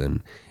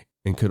person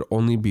and could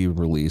only be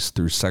released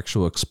through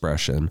sexual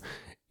expression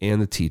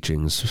and the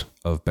teachings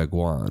of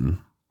Bhagwan.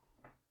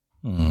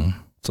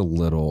 It's a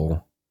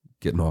little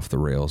getting off the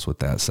rails with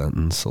that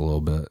sentence a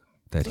little bit.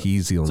 That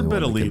he's the only It's a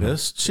bit one that can-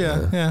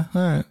 elitist. Yeah,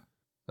 all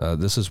right.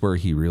 This is where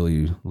he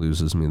really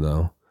loses me,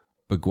 though.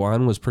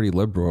 Bhagwan was pretty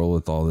liberal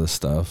with all this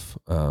stuff,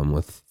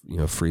 with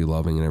free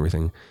loving and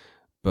everything,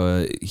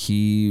 but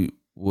he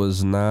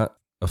was not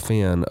a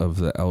fan of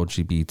the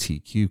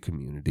LGBTQ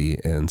community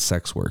and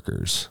sex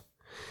workers.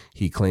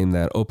 He claimed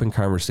that open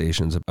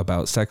conversations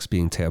about sex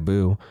being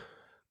taboo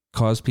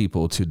caused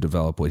people to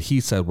develop what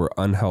he said were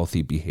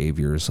unhealthy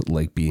behaviors,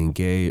 like being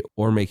gay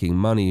or making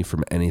money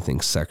from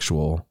anything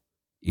sexual,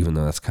 even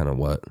though that's kind of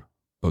what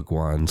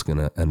Bhagwan's going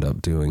to end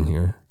up doing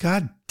here.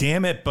 God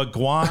damn it,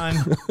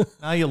 Bhagwan.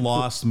 Now you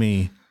lost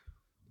me.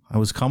 I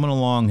was coming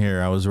along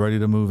here. I was ready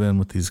to move in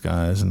with these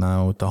guys, and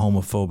now with the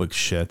homophobic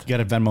shit. You got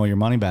to Venmo your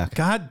money back.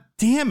 God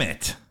damn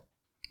it.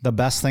 The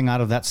best thing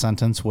out of that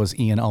sentence was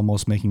Ian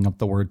almost making up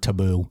the word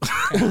taboo.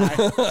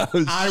 I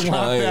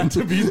want that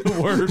to be the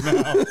word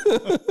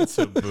now.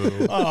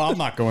 Taboo. Oh, I'm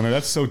not going there.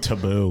 That's so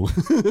taboo.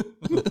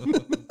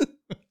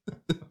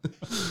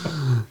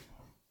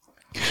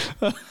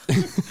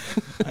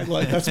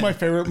 That's my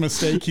favorite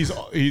mistake. He's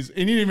and he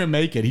didn't even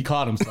make it. He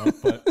caught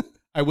himself, but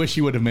I wish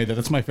he would have made that.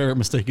 That's my favorite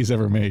mistake he's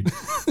ever made.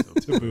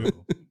 Taboo.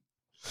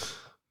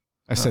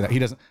 I say that he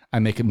doesn't. I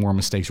make more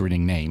mistakes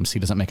reading names. He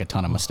doesn't make a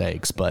ton of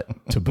mistakes, but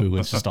taboo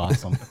is just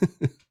awesome.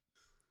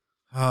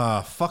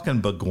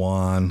 Fucking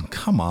Bhagwan.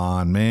 Come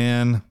on,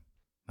 man.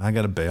 I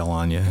got to bail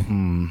on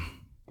you.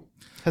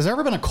 Has there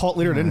ever been a cult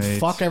leader that didn't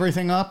fuck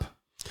everything up?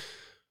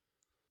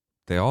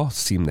 They all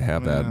seem to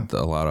have that,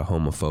 a lot of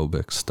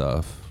homophobic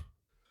stuff.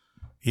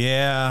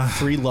 Yeah.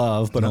 Free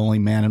love, but only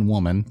man and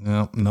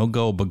woman. No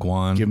go,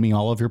 Bhagwan. Give me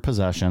all of your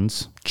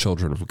possessions.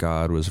 Children of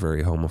God was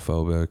very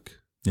homophobic.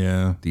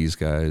 Yeah. These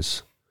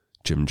guys,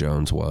 Jim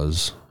Jones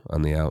was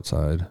on the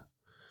outside.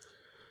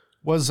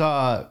 Was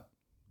the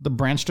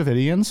Branch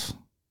Davidians?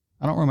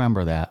 I don't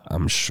remember that.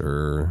 I'm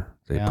sure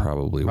they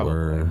probably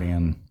were.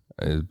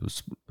 It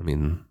was, I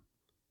mean,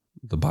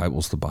 the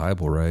Bible's the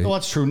Bible, right? Well,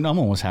 that's true. No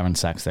one was having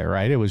sex there,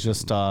 right? It was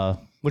just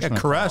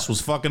Koresh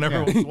was fucking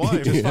everyone's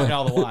wife. Just fucking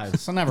all the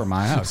wives. So never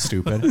mind. That was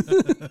stupid.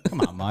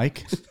 Come on,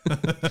 Mike.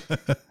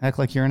 Act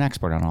like you're an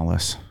expert on all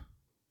this.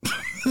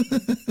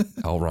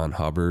 L. Ron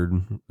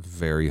Hubbard,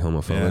 very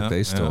homophobic.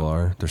 They still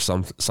are. There's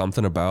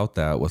something about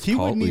that with he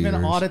cult wouldn't even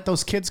leaders. audit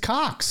those kids'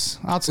 cocks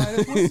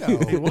outside his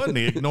window. He wouldn't.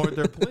 He ignored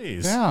their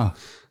pleas. Yeah.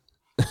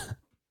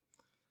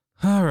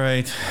 All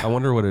right. I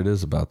wonder what it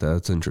is about that.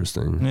 It's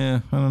interesting.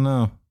 Yeah, I don't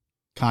know.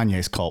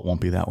 Kanye's cult won't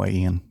be that way,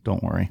 Ian.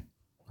 Don't worry.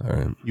 All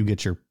right. You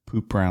get your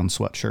poop brown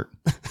sweatshirt.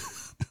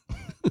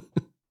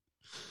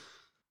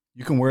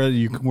 You can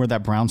wear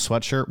that brown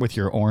sweatshirt with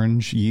your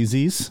orange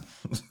Yeezys.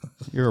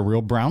 You're a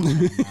real brown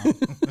man now.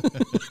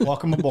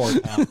 Welcome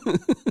aboard, pal.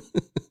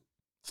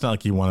 It's not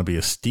like you want to be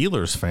a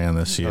Steelers fan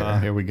this year.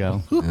 Here we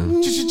go.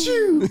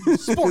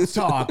 Sports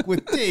talk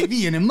with Dave,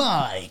 Ian, and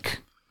Mike.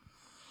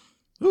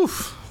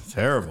 Oof.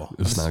 Terrible.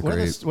 It's not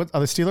great. What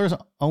are the Steelers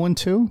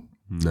 0-2?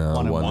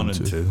 No, 1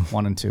 and 2.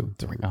 1 and 2.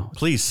 There we go.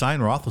 Please sign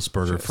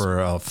Roethlisberger for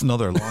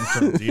another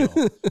long-term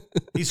deal.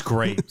 He's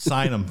great.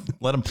 Sign him.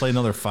 Let him play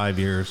another 5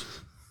 years.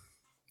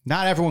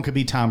 Not everyone could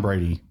be Tom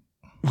Brady.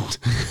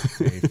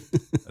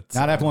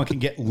 Not everyone can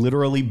get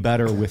literally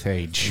better with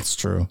age. It's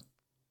true.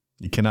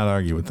 You cannot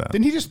argue with that.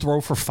 Didn't he just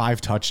throw for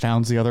 5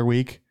 touchdowns the other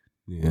week?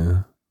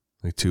 Yeah,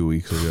 like 2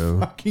 weeks ago.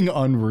 Fucking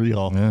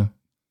unreal. Yeah.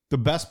 The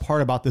best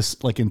part about this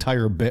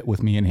entire bit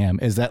with me and him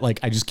is that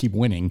I just keep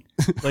winning.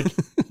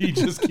 He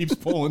just keeps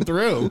pulling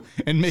through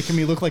and making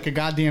me look like a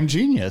goddamn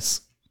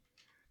genius.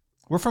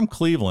 We're from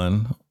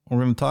Cleveland. We're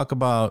going to talk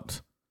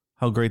about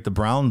how great the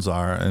Browns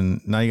are,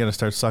 and now you got to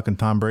start sucking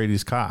Tom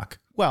Brady's cock.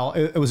 Well,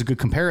 it was a good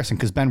comparison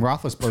because Ben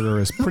Roethlisberger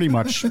is pretty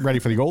much ready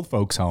for the old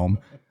folks home.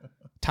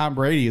 Tom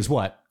Brady is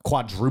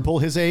quadruple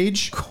his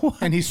age,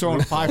 and he's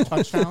throwing 5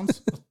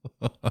 touchdowns.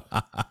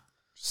 Just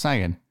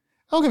saying.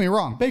 Don't get me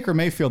wrong. Baker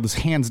Mayfield is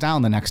hands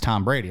down the next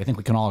Tom Brady. I think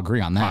we can all agree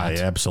on that.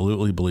 I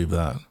absolutely believe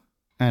that.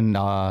 And,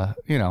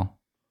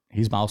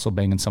 he's also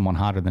banging someone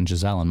hotter than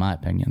Giselle, in my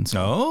opinion.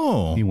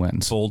 So he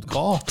wins. Bold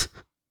call.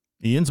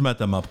 Ian's met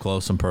them up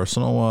close and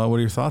personal. What are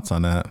your thoughts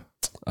on that?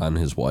 On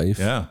his wife?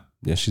 Yeah.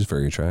 Yeah, she's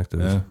very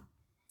attractive. Yeah.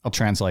 I'll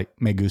translate.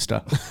 Me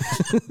gusta.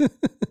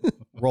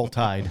 Roll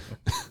Tide.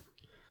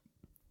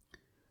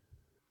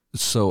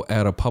 So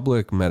at a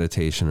public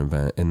meditation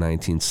event in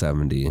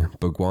 1970,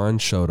 Bhagwan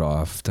showed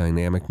off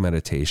dynamic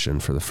meditation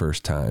for the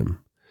first time.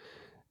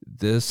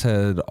 This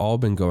had all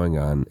been going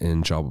on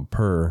in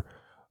Jabalpur,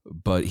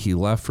 but he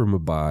left for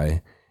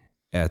Mumbai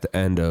at the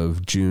end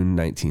of June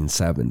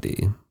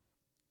 1970.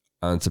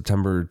 On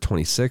September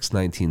 26,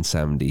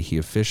 1970, he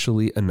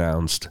officially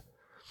announced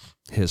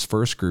his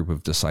first group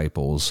of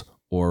disciples,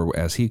 or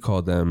as he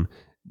called them,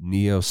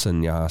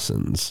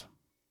 neo-sannyasins.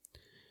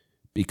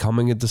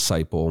 Becoming a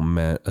disciple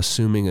meant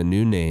assuming a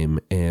new name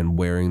and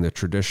wearing the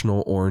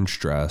traditional orange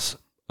dress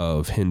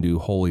of Hindu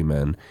holy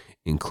men,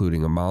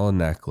 including a mala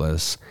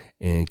necklace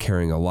and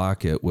carrying a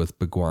locket with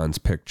Bhagwan's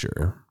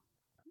picture.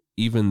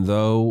 Even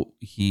though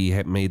he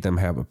had made them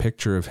have a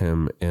picture of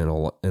him in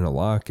a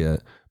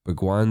locket,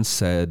 Bhagwan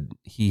said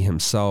he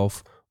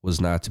himself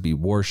was not to be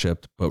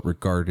worshipped, but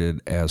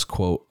regarded as,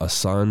 quote, a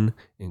sun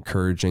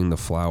encouraging the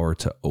flower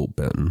to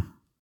open.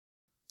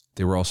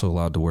 They were also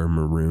allowed to wear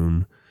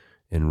maroon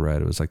and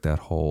red. It was like that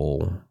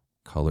whole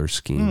color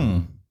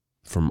scheme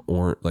from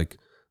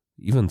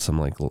even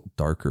some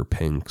darker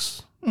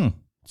pinks,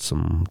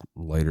 some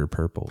lighter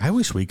purple. I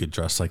wish we could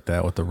dress like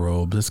that with the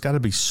robes. It's got to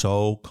be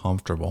so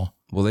comfortable.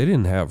 Well, they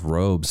didn't have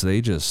robes.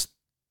 They just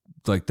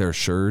their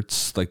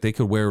shirts, they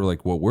could wear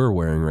what we're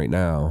wearing right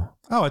now.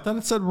 Oh, I thought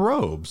it said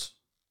robes.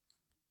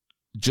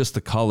 Just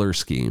the color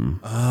scheme.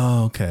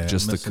 Oh, okay.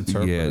 Just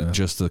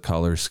the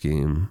color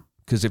scheme.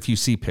 Because if you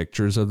see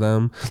pictures of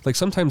them,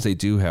 sometimes they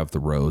do have the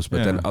robes,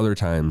 but then other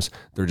times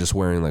they're just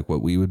wearing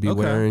what we would be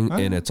wearing,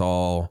 and it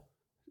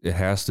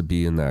has to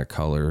be in that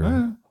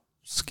color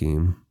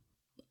scheme.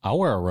 I'll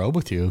wear a robe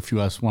with you if you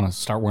guys want to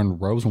start wearing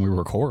robes when we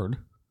record.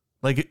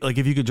 Like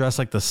if you could dress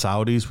like the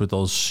Saudis with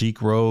those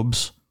chic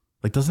robes,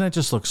 doesn't that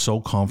just look so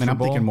comfortable? And I'm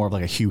thinking more of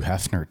a Hugh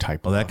Hefner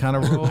type. That kind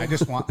of robe. I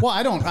just want. Well,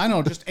 I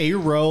know, just a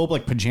robe,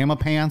 pajama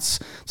pants,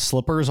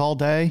 slippers all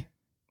day.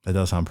 That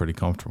does sound pretty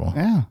comfortable.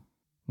 Yeah.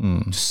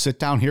 Just sit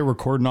down here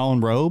recording all in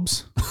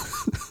robes.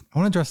 I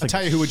want to dress. I'll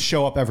tell you who would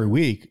show up every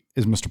week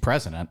is Mr.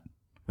 President.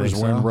 Just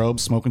wearing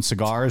robes, smoking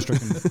cigars,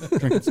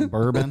 drinking some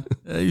bourbon.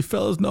 Hey, you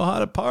fellas know how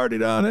to party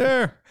down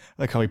here.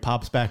 Like how he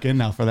pops back in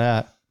now for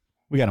that.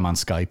 We got him on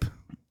Skype.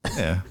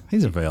 Yeah,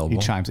 he's available. He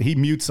chimes. He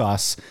mutes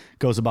us,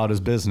 goes about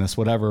his business,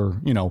 whatever,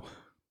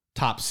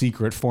 top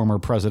secret former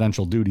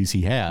presidential duties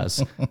he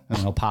has. And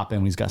he'll pop in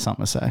when he's got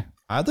something to say.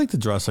 I'd like to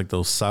dress like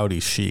those Saudi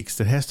sheiks.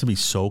 It has to be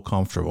so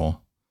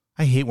comfortable.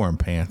 I hate wearing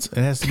pants. It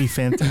has to be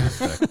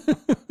fantastic.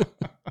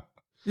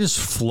 You just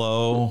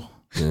flow.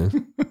 Yeah.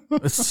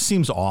 This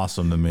seems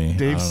awesome to me.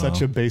 Dave's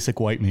such a basic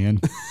white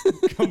man.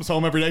 Comes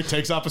home every day,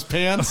 takes off his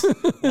pants,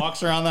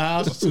 walks around the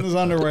house, just in his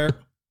underwear.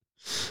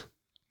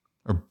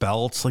 Or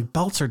belts. Like,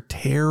 belts are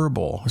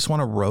terrible. I just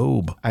want a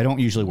robe. I don't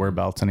usually wear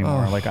belts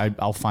anymore. Like,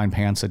 I'll find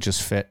pants that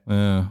just fit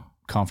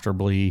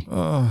comfortably.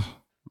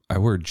 I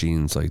wear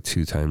jeans like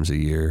 2 times a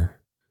year.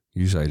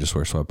 Usually I just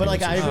wear sweatpants. But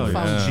like, I even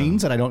found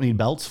jeans that I don't need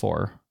belts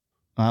for.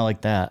 I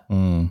like that.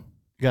 You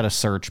got to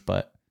search,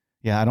 but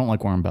yeah, I don't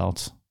like wearing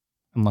belts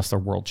unless they're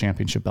world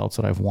championship belts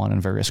that I've won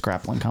in various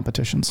grappling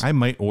competitions. I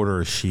might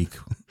order a chic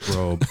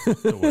robe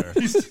to wear.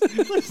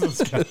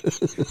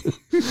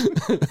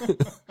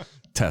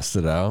 Test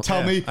it out.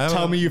 Tell me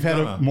you've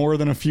had more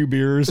than a few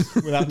beers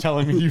without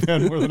telling me you've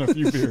had more than a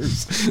few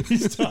beers.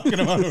 He's talking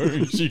about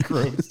ordering chic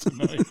robes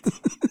tonight.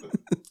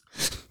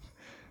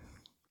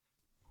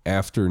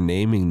 After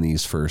naming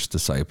these first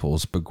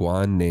disciples,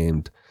 Bhagwan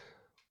named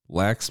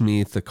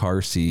Lakshmi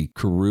Thakarsi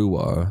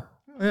Kurua.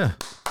 Yeah,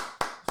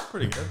 that's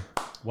pretty good.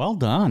 Well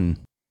done.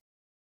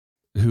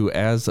 Who,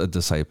 as a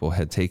disciple,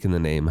 had taken the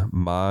name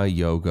Ma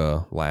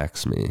Yoga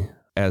Lakshmi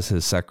as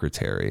his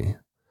secretary.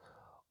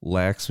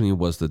 Lakshmi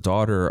was the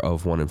daughter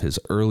of one of his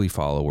early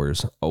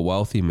followers, a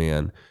wealthy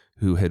man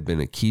who had been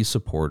a key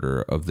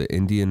supporter of the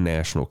Indian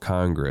National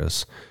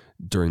Congress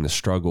during the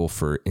struggle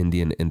for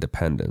Indian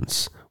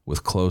independence,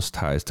 with close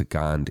ties to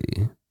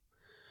Gandhi.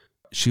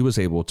 She was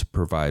able to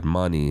provide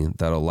money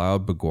that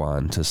allowed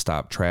Bhagwan to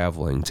stop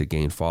traveling to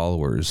gain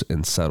followers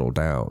and settle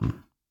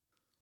down.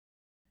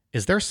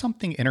 Is there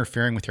something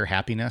interfering with your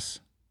happiness?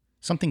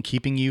 Something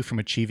keeping you from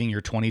achieving your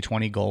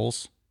 2020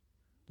 goals?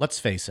 Let's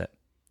face it,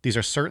 these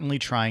are certainly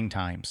trying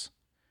times.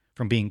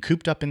 From being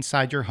cooped up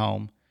inside your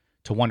home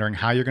to wondering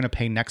how you're going to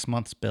pay next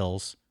month's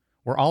bills,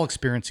 we're all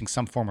experiencing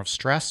some form of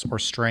stress or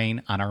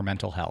strain on our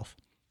mental health.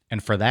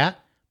 And for that,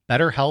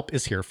 BetterHelp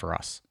is here for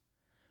us.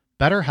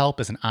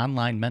 BetterHelp is an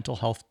online mental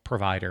health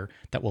provider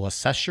that will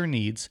assess your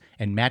needs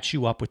and match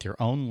you up with your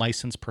own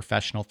licensed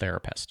professional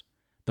therapist.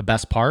 The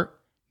best part?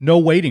 No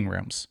waiting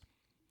rooms.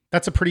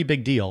 That's a pretty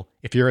big deal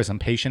if you're as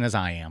impatient as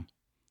I am.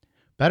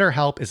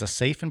 BetterHelp is a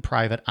safe and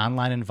private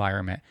online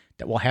environment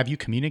that will have you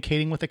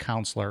communicating with a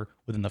counselor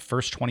within the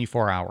first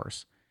 24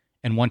 hours.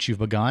 And once you've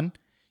begun,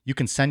 you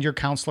can send your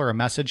counselor a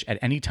message at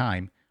any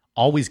time,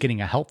 always getting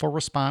a helpful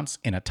response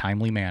in a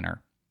timely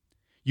manner.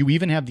 You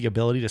even have the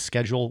ability to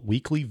schedule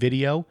weekly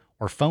video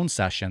or phone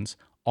sessions,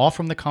 all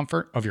from the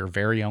comfort of your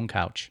very own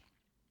couch.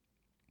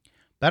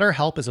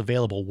 BetterHelp is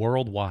available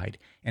worldwide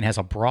and has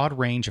a broad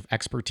range of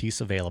expertise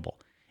available,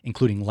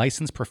 including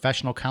licensed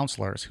professional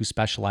counselors who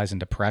specialize in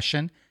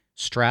depression,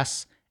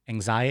 stress,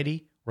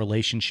 anxiety,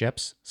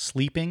 relationships,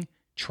 sleeping,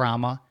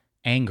 trauma,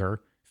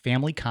 anger,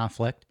 family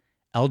conflict,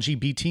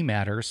 LGBT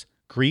matters,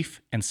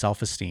 grief, and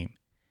self-esteem.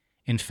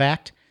 In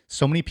fact,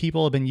 so many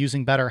people have been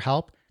using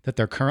BetterHelp that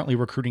they're currently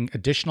recruiting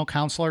additional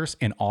counselors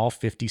in all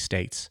 50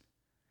 states.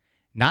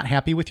 Not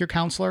happy with your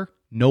counselor?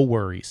 No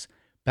worries.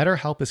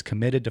 BetterHelp is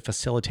committed to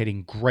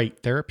facilitating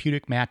great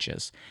therapeutic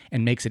matches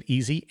and makes it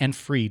easy and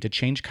free to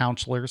change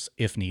counselors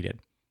if needed.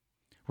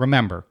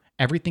 Remember,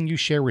 everything you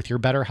share with your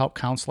BetterHelp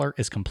counselor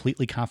is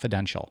completely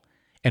confidential.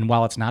 And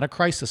while it's not a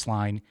crisis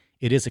line,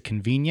 it is a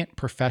convenient,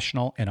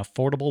 professional, and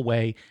affordable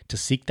way to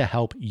seek the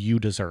help you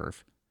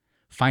deserve.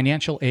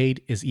 Financial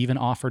aid is even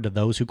offered to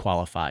those who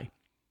qualify.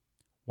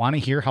 Want to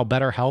hear how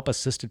BetterHelp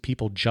assisted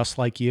people just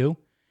like you?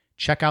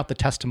 Check out the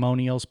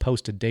testimonials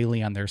posted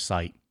daily on their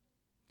site.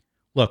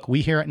 Look,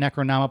 we here at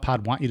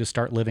Necronomipod want you to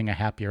start living a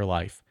happier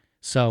life.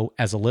 So,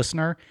 as a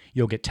listener,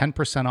 you'll get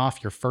 10%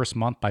 off your first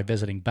month by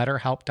visiting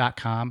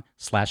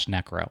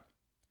betterhelp.com/necro.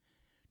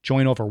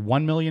 Join over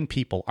 1 million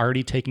people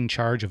already taking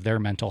charge of their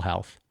mental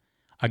health.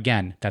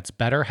 Again, that's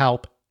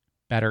BetterHelp,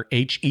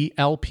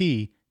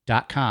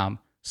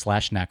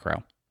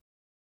 betterhelp.com/necro.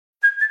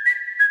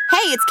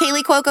 Hey, it's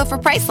Kaylee Cuoco for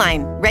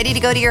Priceline. Ready to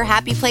go to your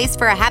happy place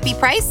for a happy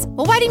price?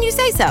 Well, why didn't you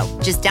say so?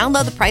 Just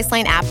download the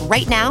Priceline app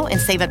right now and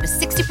save up to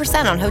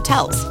 60% on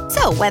hotels.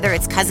 So whether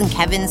it's Cousin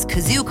Kevin's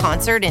Kazoo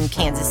Concert in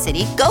Kansas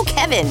City, go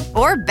Kevin,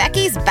 or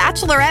Becky's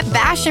Bachelorette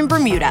Bash in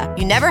Bermuda,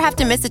 you never have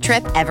to miss a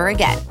trip ever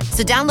again.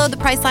 So download the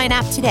Priceline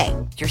app today.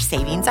 Your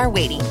savings are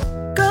waiting.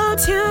 Go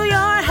to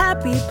your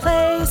happy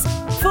place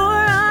for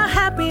a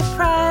happy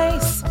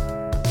price.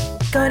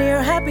 Go to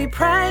your happy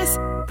price,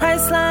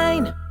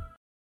 Priceline.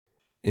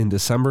 In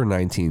December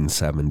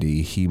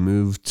 1970, he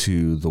moved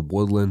to the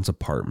Woodlands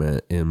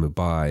apartment in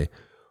Mumbai,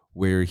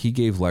 where he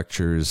gave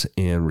lectures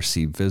and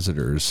received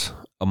visitors,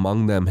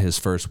 among them his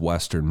first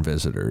Western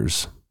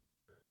visitors.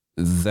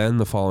 Then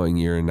the following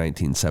year, in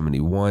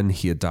 1971,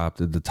 he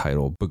adopted the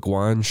title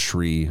Bhagwan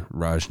Shri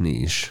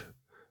Rajneesh,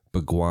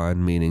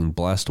 Bhagwan meaning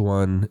blessed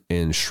one,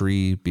 and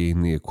Shri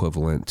being the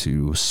equivalent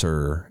to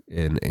Sir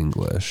in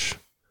English.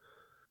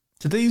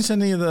 Did they use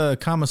any of the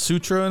Kama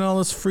Sutra and all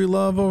this free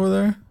love over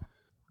there?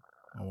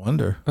 I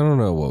wonder. I don't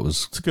know what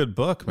was. It's a good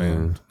book,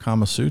 man.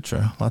 Kama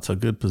Sutra. Lots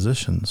of good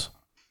positions.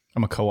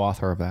 I'm a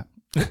co-author of that.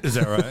 Is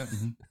that right?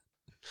 Mm-hmm.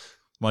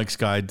 Mike's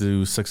guide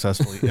to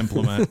successfully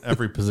implement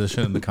every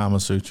position in the Kama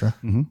Sutra.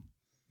 Mm-hmm.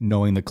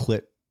 Knowing the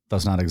clit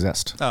does not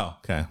exist. Oh,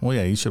 okay. Well,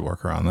 yeah, you should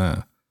work around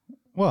that.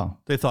 Well,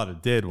 They thought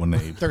it did when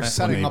they're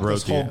setting up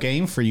this whole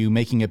game for you,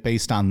 making it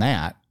based on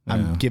that. Yeah.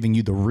 I'm giving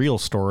you the real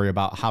story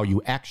about how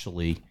you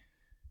actually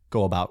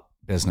go about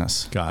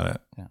business. Got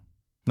it. Yeah.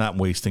 Not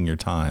wasting your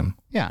time.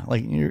 Yeah,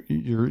 like you're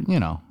you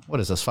know, what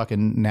is this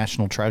fucking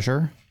national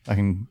treasure? I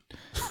can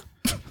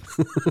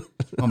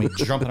want me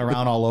jumping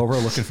around all over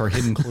looking for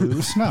hidden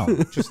clues?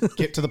 No, just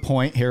get to the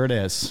point. Here it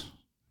is.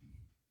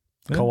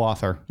 Yeah.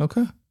 Co-author.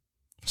 Okay.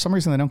 For some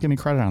reason, they don't give me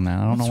credit on that.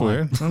 I don't know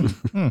why.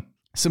 Weird.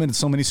 Submitted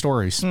so many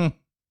stories.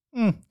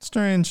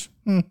 Strange.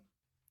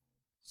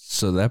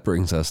 So that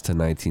brings us to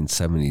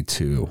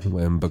 1972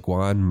 when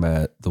Bhagwan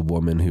met the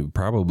woman who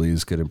probably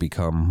is going to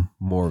become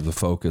more of the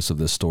focus of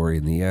this story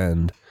in the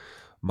end,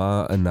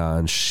 Ma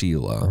Anand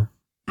Sheila.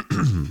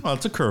 Well,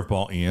 it's a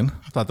curveball, Ian.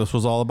 I thought this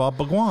was all about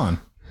Bhagwan.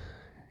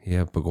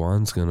 Yeah,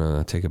 Bhagwan's going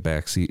to take a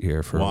back seat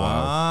here for a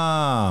while.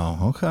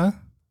 Wow. Okay.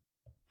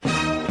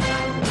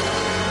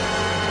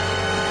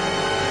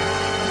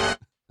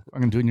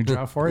 I'm doing your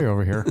job for you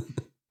over here.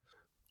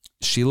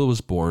 Sheila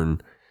was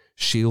born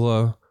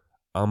Sheila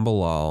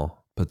Ambalal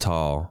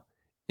Patal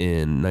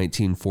in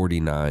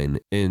 1949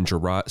 in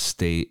Gujarat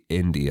State,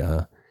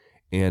 India,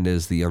 and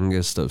is the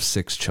youngest of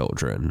 6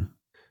 children.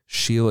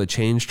 Sheila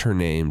changed her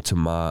name to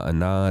Ma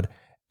Anand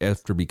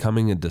after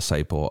becoming a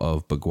disciple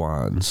of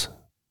Bhagwan's.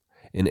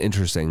 And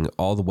interesting,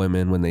 all the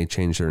women, when they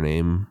changed their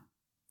name,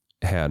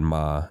 had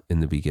Ma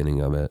in the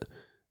beginning of it.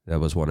 That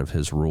was one of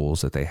his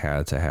rules, that they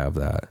had to have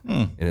that.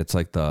 And it's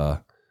like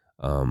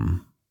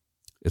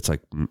it's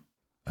like,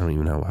 I don't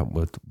even know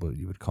what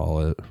you would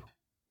call it.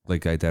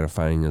 Like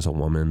identifying as a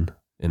woman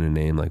in a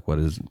name, like what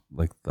is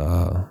like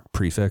the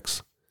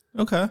prefix?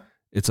 Okay.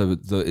 It's a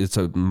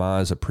Ma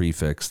is a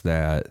prefix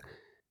that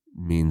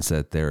means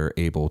that they're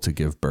able to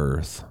give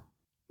birth.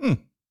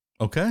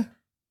 Okay.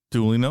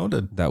 Duly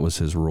noted. That was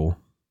his rule.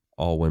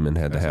 All women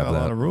had to have a that.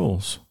 lot of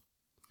rules.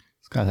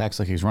 This guy acts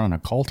like he's running a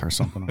cult or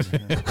something over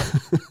here.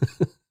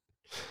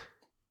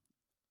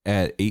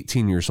 At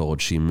 18 years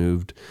old, she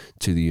moved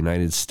to the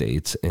United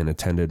States and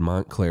attended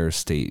Montclair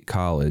State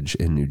College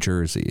in New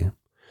Jersey.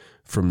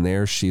 From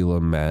there, Sheila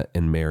met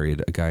and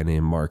married a guy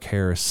named Mark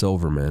Harris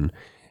Silverman,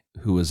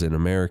 who was an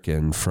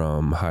American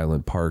from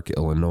Highland Park,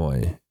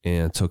 Illinois,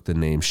 and took the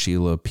name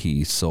Sheila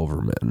P.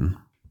 Silverman.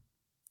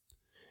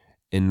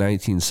 In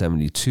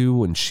 1972,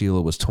 when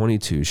Sheila was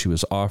 22, she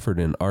was offered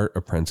an art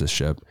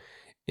apprenticeship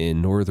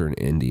in northern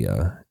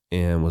India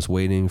and was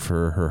waiting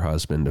for her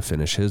husband to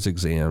finish his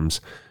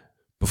exams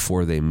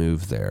before they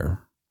moved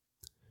there.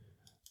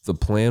 The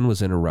plan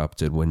was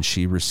interrupted when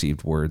she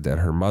received word that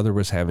her mother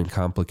was having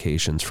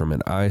complications from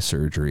an eye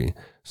surgery,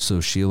 so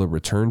Sheila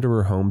returned to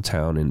her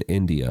hometown in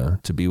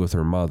India to be with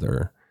her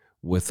mother,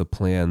 with the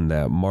plan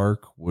that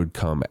Mark would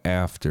come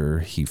after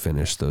he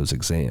finished those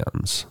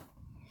exams.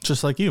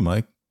 Just like you,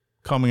 Mike.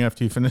 Coming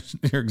after you finish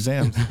your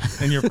exams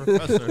and your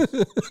professor.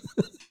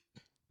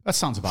 That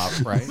sounds about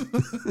right.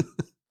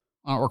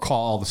 I don't recall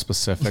all the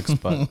specifics,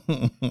 but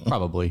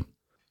probably.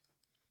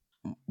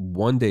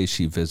 One day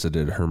she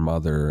visited her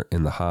mother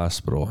in the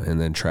hospital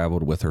and then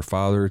traveled with her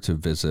father to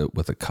visit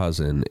with a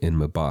cousin in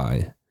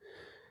Mumbai.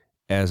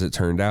 As it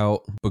turned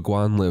out,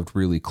 Bhagwan lived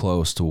really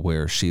close to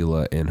where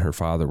Sheila and her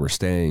father were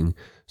staying,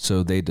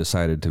 so they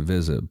decided to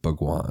visit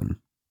Bhagwan.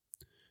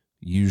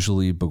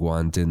 Usually,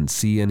 Bhagwan didn't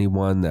see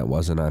anyone that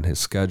wasn't on his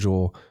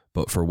schedule,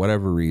 but for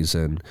whatever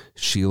reason,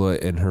 Sheila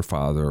and her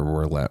father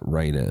were let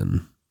right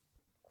in.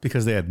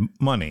 Because they had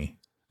money.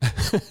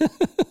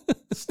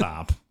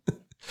 Stop.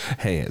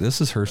 Hey,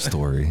 this is her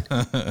story.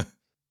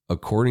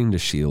 According to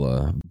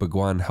Sheila,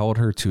 Bhagwan held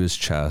her to his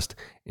chest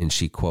and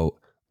she, quote,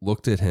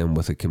 looked at him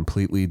with a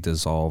completely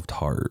dissolved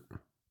heart.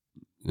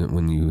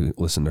 When you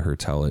listen to her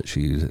tell it,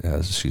 she's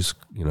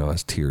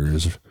has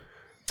tears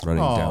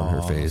running down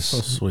her face.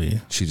 So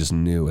sweet. She just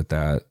knew at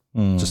that,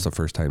 just the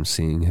first time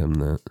seeing him,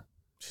 that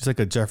she's like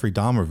a Jeffrey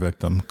Dahmer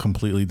victim,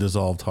 completely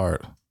dissolved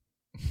heart.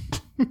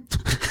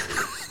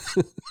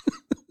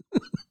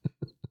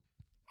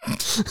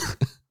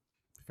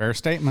 Fair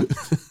statement.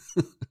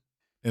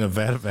 In a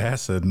vat of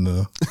acid in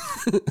the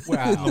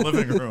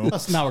living room.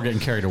 Now we're getting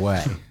carried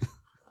away.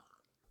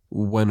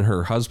 When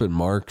her husband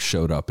Mark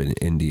showed up in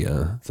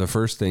India, the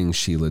first thing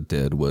Sheila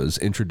did was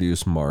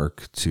introduce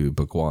Mark to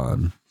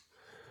Bhagwan.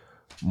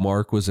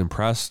 Mark was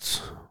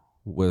impressed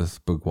with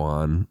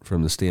Bhagwan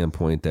from the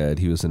standpoint that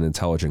he was an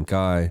intelligent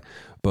guy,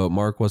 but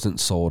Mark wasn't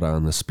sold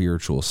on the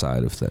spiritual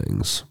side of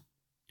things.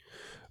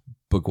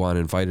 Bhagwan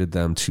invited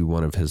them to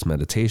one of his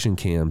meditation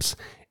camps,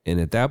 and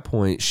at that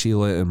point,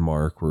 Sheila and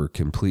Mark were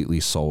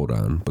completely sold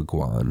on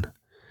Bhagwan.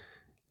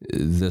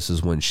 This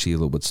is when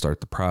Sheila would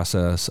start the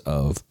process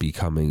of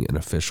becoming an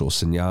official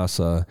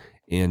sannyasa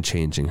and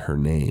changing her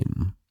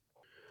name.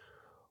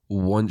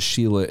 Once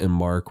Sheila and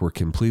Mark were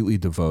completely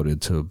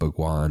devoted to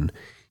Bhagwan,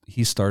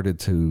 he started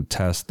to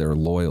test their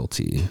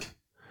loyalty.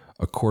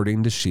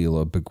 According to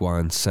Sheila,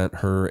 Bhagwan sent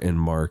her and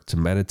Mark to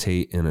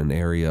meditate in an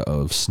area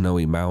of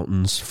snowy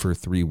mountains for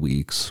 3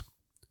 weeks.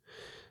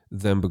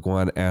 Then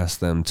Bhagwan asked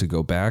them to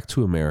go back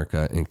to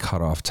America and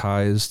cut off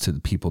ties to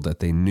the people that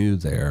they knew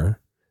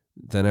there.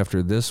 Then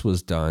after this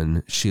was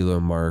done, Sheila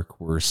and Mark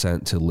were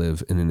sent to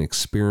live in an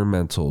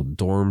experimental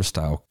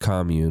dorm-style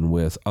commune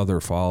with other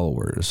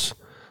followers.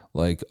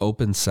 Like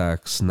open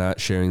sex, not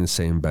sharing the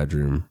same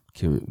bedroom,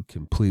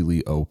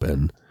 completely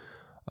open.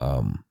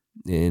 And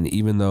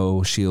even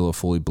though Sheila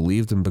fully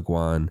believed in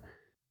Bhagwan,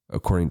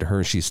 according to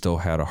her, she still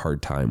had a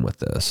hard time with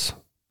this.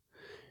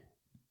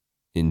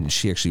 And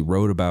she actually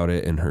wrote about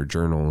it in her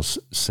journals,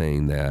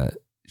 saying that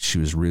she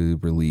was really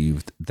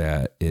relieved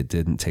that it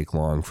didn't take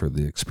long for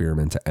the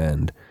experiment to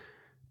end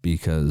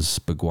because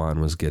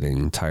Bhagwan was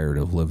getting tired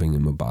of living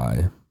in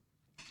Mumbai.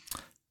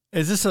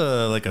 Is this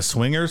like a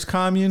swingers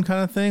commune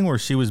kind of thing where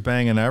she was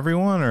banging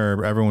everyone,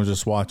 or everyone was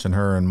just watching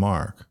her and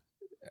Mark?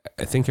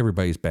 I think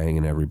everybody's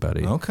banging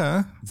everybody.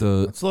 Okay. It's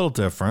a little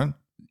different.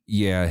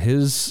 Yeah,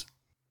 his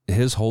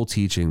whole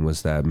teaching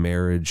was that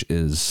marriage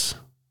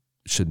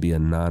should be a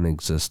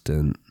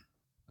non-existent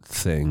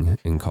thing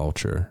in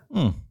culture.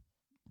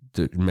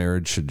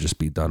 Marriage should just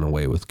be done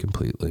away with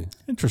completely.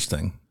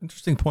 Interesting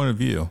point of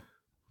view.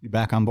 You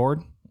back on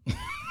board?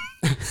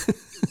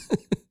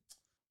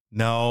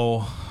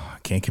 No, I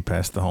can't get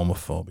past the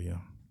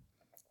homophobia.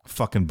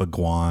 Fucking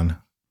Bhagwan.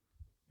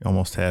 You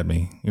almost had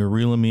me. You're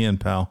reeling me in,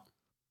 pal.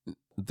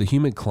 The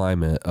humid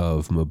climate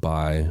of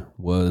Mumbai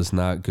was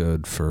not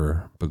good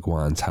for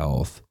Bhagwan's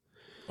health.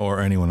 Or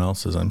anyone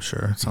else's, I'm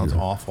sure. It sounds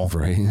awful.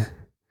 Right.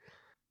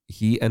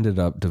 He ended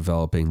up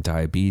developing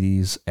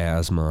diabetes,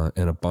 asthma,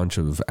 and a bunch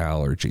of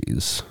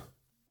allergies.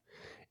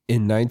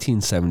 In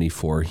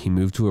 1974, he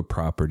moved to a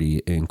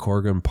property in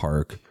Corgan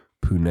Park,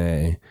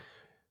 Pune,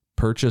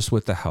 purchased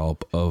with the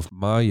help of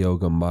Ma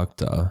Yoga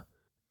Mukta,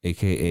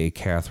 a.k.a.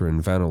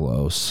 Catherine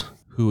Venelos,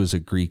 who was a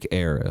Greek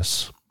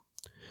heiress.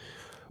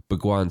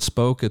 Bhagwan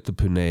spoke at the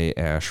Pune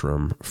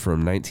ashram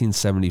from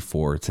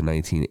 1974 to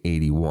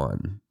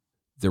 1981.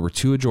 There were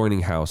 2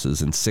 adjoining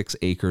houses and 6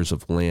 acres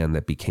of land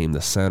that became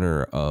the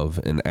center of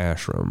an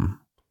ashram.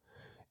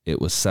 It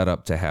was set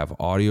up to have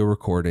audio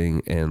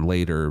recording and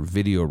later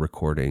video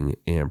recording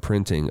and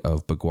printing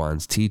of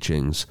Bhagwan's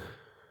teachings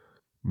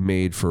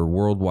made for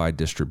worldwide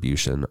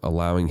distribution,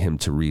 allowing him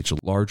to reach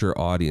larger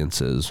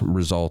audiences,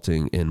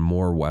 resulting in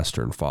more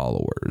Western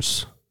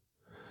followers.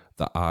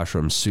 The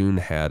ashram soon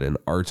had an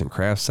arts and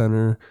crafts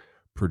center,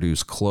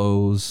 produced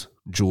clothes,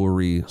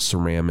 jewelry,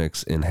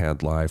 ceramics, and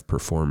had live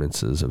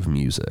performances of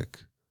music,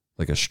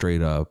 like a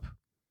straight up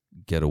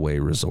getaway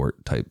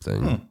resort type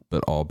thing,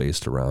 but all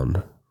based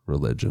around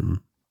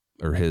religion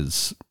or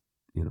his,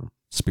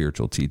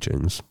 spiritual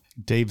teachings.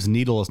 Dave's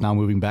needle is now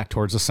moving back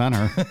towards the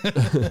center.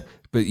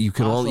 But you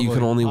can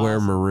only wear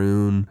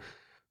maroon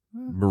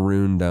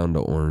down to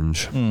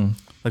orange.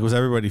 Like, was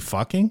everybody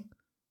fucking?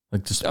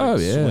 Like just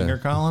swinger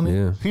colony?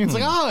 Yeah. It's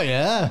like, oh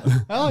yeah.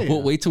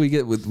 Well, wait till we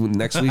get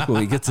next week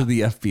when we get to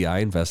the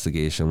FBI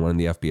investigation. One of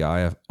the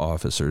FBI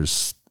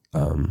officers,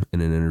 in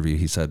an interview,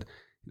 he said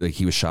like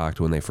he was shocked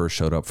when they first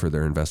showed up for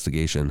their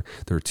investigation.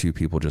 There were 2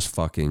 people just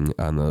fucking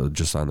on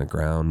the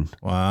ground.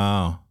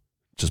 Wow.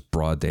 Just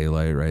broad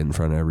daylight right in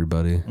front of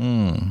everybody.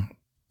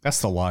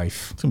 That's the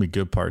life. It's gonna be a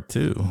good part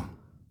too.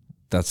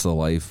 That's the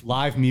life.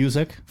 Live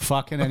music,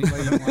 fucking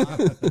anybody you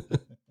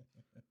want.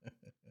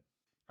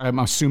 I'm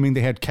assuming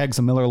they had kegs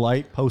of Miller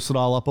Lite posted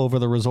all up over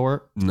the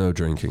resort. No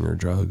drinking or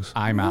drugs.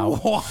 I'm out.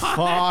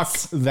 Fuck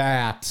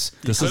that.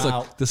 This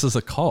is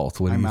a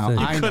cult. What do you out.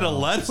 think? You could have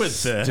led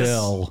with this.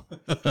 Still.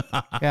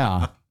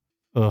 Yeah.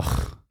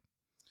 Ugh.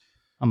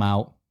 I'm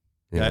out.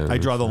 Yeah, I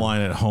draw the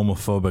line at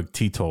homophobic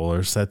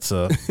teetotalers. That's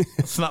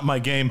not my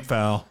game,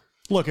 pal.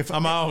 Look, if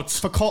I'm out.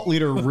 If a cult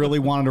leader really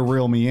wanted to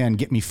reel me in,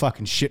 get me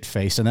fucking shit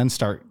faced, and then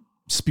start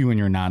spewing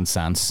your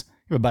nonsense,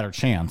 you have a better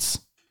chance.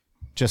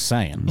 Just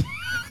saying.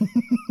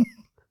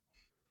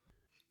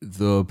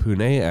 The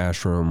Pune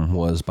ashram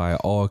was, by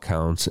all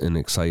accounts, an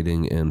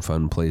exciting and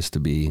fun place to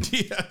be.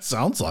 Yeah, it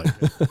sounds like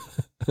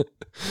it.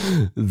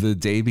 The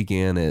day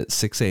began at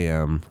 6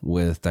 a.m.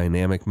 with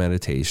dynamic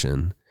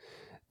meditation.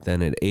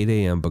 Then at 8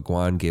 a.m.,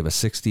 Bhagwan gave a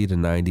 60 to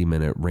 90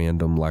 minute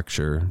random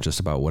lecture,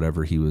 just about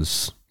whatever he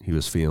was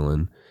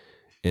feeling,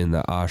 in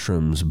the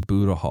ashram's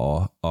Buddha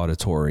Hall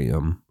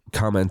auditorium,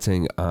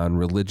 commenting on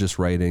religious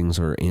writings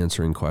or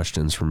answering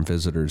questions from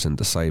visitors and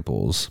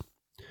disciples.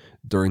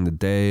 During the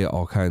day,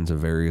 all kinds of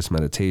various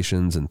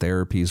meditations and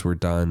therapies were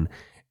done.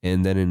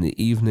 And then in the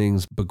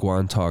evenings,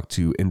 Bhagwan talked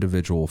to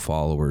individual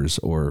followers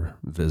or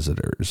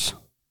visitors.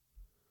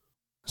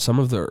 Some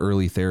of the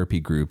early therapy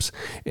groups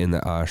in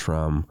the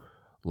ashram,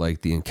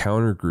 like the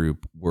Encounter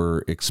group,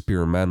 were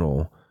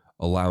experimental,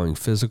 allowing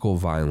physical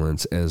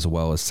violence as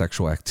well as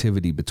sexual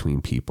activity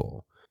between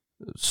people.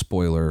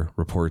 Spoiler,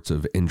 reports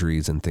of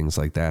injuries and things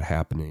like that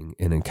happening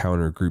in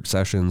Encounter group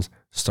sessions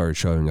started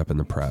showing up in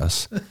the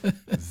press.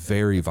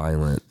 Very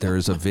violent.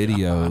 There's a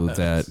video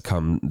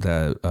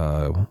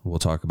that we'll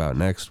talk about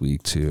next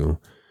week too,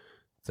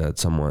 that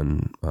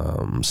someone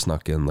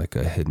snuck in like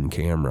a hidden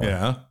camera.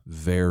 Yeah.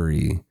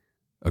 Very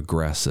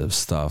aggressive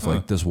stuff.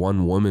 Like this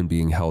one woman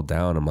being held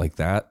down. I'm like,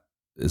 that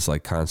is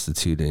like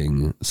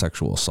constituting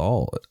sexual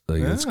assault.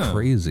 Like it's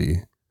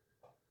crazy.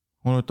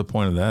 I wonder what the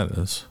point of that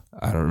is.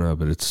 I don't know,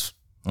 but it's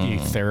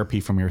Therapy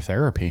from your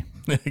therapy.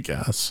 I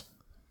guess.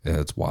 Yeah,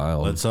 it's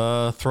wild. Let's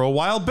throw a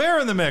wild bear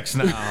in the mix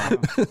now.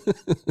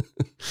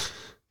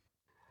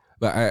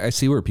 But I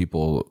see where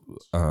people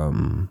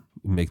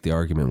make the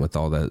argument with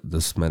all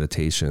this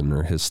meditation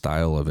or his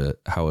style of it,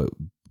 how it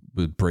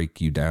would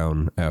break you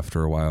down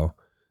after a while.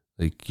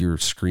 Like you're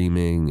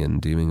screaming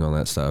and doing all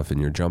that stuff and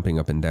you're jumping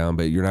up and down,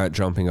 but you're not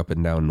jumping up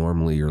and down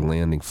normally. You're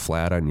landing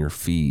flat on your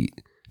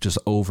feet just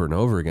over and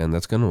over again.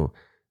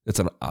 It's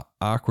an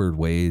awkward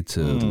way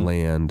to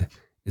land.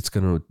 It's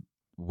going to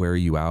wear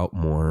you out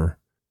more.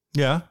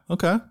 Yeah.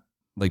 Okay.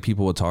 Like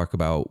people would talk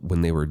about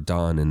when they were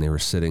done and they were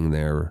sitting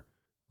there,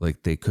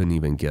 like they couldn't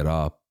even get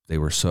up.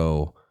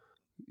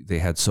 They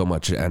had so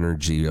much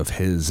energy of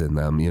his in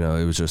them.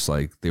 It was just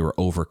like they were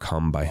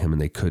overcome by him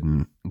and they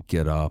couldn't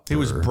get up. He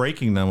was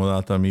breaking them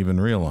without them even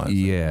realizing.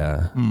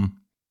 Yeah.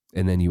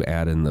 And then you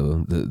add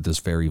in this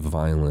very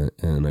violent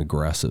and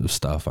aggressive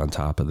stuff on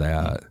top of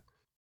that.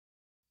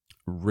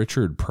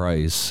 Richard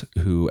Price,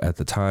 who at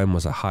the time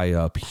was a high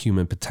up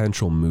human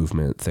potential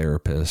movement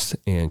therapist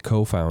and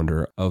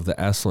co-founder of the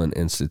Esalen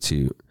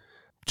Institute,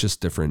 just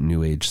different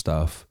new age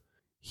stuff.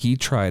 He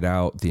tried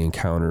out the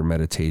encounter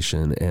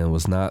meditation and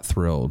was not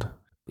thrilled.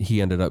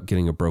 He ended up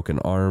getting a broken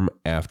arm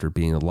after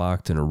being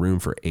locked in a room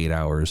for 8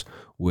 hours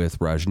with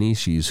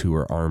Rajneeshis who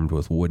were armed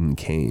with wooden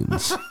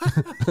canes.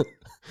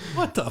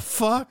 What the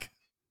fuck?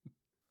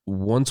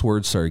 Once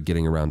word started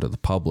getting around to the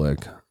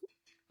public,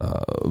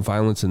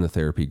 violence in the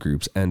therapy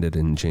groups ended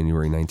in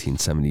January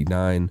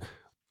 1979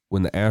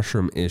 when the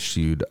ashram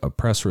issued a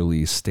press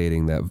release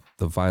stating that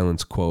the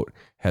violence, quote,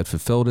 had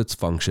fulfilled its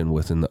function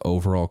within the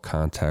overall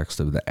context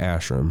of the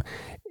ashram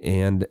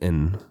and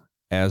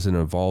as an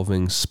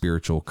evolving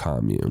spiritual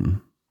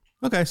commune.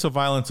 Okay, so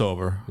violence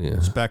over. Yeah.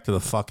 It's back to the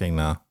fucking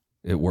now.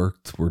 It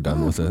worked. We're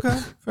done with it. Okay,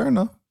 fair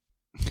enough.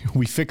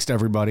 We fixed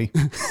everybody.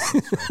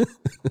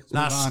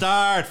 Now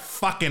start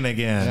fucking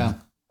again. Yeah.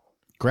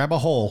 Grab a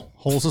hole.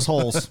 Holes is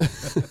holes.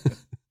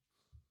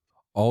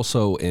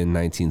 Also in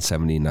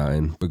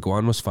 1979,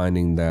 Bhagwan was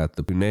finding that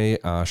the Pune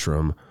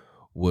ashram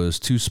was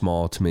too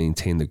small to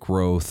maintain the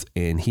growth,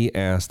 and he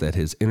asked that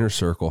his inner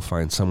circle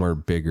find somewhere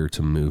bigger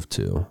to move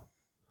to.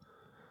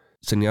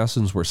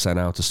 Sannyasins were sent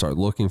out to start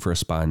looking for a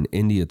spot in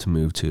India to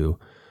move to,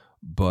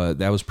 but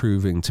that was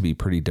proving to be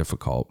pretty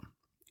difficult.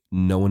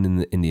 No one in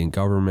the Indian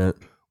government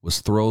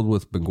was thrilled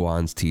with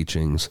Bhagwan's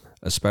teachings,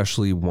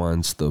 especially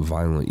once the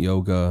violent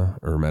yoga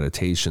or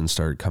meditation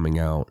started coming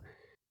out.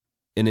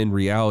 And in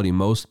reality,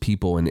 most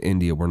people in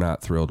India were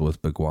not thrilled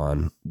with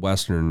Bhagwan.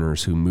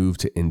 Westerners who moved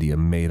to India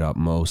made up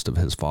most of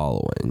his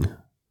following.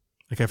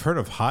 Like I've heard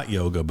of hot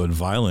yoga, but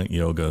violent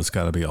yoga has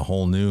got to be a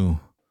whole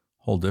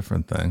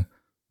different thing.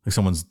 Like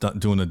someone's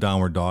doing a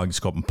downward dog,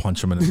 just go up and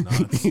punch him in his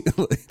nuts.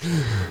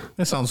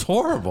 That sounds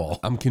horrible.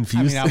 I'm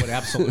confused. I would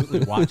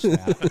absolutely watch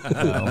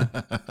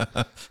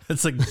that.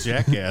 It's like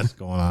Jackass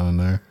going on in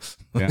there.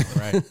 Yeah,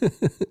 right.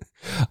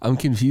 I'm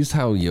confused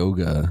how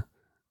yoga,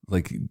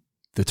 like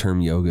the term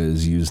yoga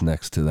is used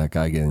next to that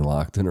guy getting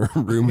locked in a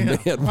room and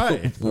they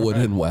had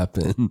wooden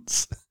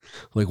weapons.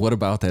 Like what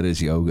about that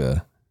is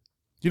yoga?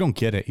 You don't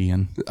get it,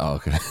 Ian. Oh,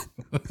 okay.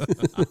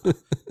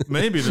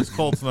 Maybe this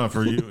cult's not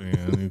for you,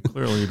 Ian. You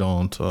clearly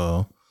don't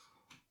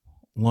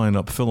line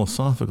up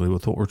philosophically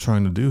with what we're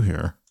trying to do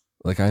here.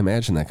 Like, I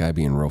imagine that guy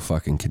being real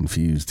fucking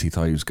confused. He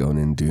thought he was going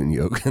in and doing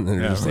yoga, and then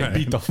they're just like,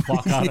 beat the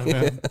fuck out of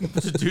him.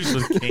 Just dudes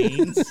with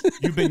canes.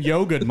 You've been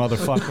yogaed,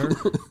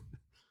 motherfucker.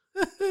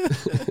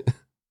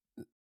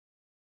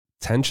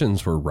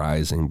 Tensions were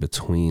rising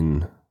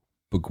between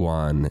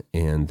Bhagwan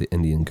and the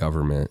Indian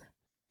government,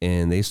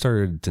 and they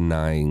started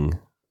denying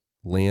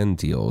land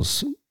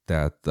deals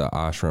that the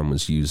ashram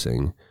was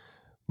using.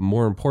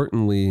 More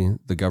importantly,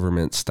 the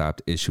government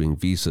stopped issuing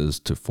visas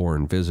to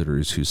foreign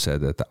visitors who said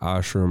that the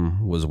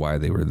ashram was why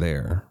they were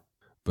there.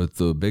 But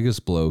the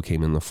biggest blow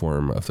came in the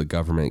form of the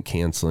government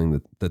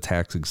canceling the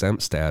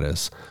tax-exempt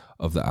status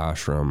of the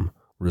ashram,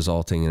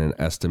 resulting in an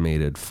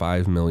estimated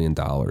 $5 million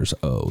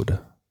owed.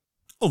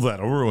 Well,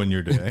 that'll ruin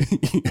your day.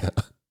 Yeah.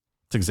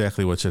 It's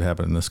exactly what should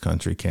happen in this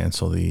country.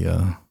 Cancel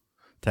the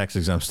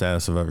tax-exempt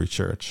status of every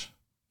church.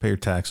 Pay your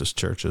taxes,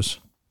 churches.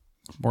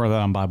 More of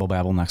that on Bible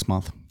Babble next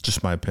month.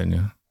 Just my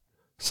opinion.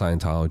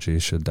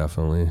 Scientology should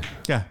definitely.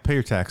 Yeah, pay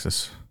your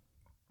taxes.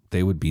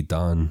 They would be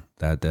done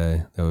that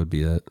day. That would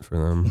be it for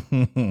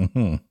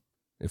them.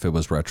 If it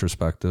was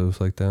retrospective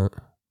like that.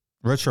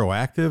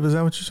 Retroactive? Is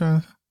that what you're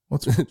saying?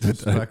 What's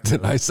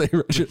retrospective? Did I say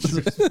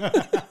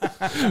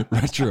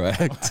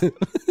retroactive?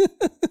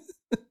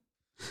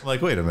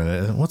 Like, wait a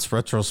minute. What's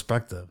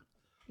retrospective?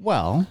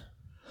 Well,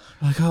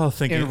 like,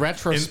 in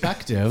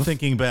retrospective,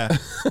 thinking back,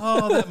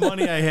 that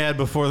money I had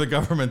before the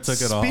government took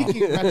it all.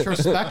 Speaking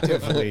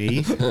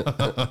retrospectively,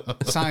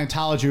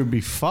 Scientology would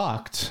be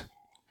fucked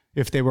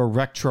if they were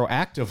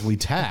retroactively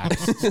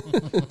taxed.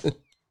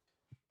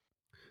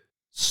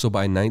 So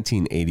by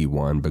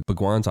 1981,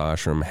 Bhagwan's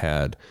ashram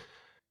had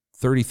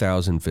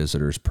 30,000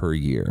 visitors per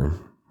year.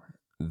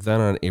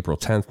 Then on April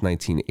 10th,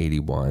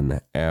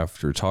 1981,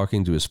 after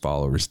talking to his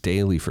followers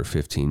daily for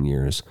 15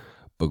 years,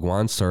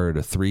 Bhagwan started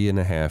a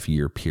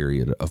 3.5-year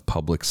period of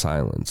public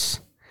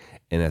silence.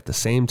 And at the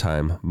same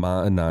time,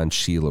 Ma Anand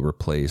Sheela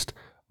replaced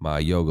Ma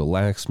Yoga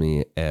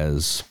Lakshmi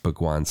as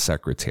Bhagwan's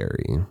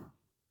secretary.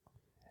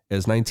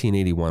 As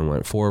 1981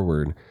 went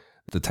forward,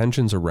 the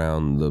tensions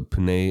around the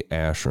Pune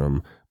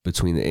ashram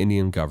between the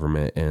Indian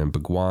government and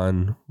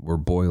Bhagwan were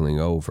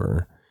boiling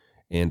over,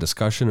 and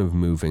discussion of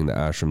moving the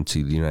ashram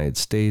to the United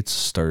States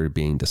started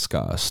being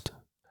discussed.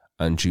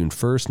 On June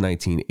 1st,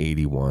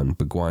 1981,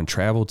 Bhagwan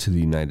traveled to the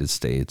United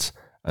States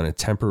on a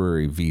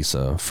temporary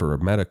visa for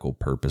medical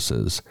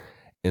purposes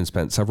and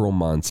spent several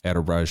months at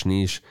a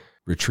Rajneesh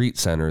retreat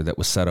center that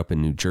was set up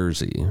in New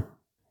Jersey.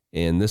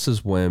 And this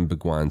is when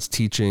Bhagwan's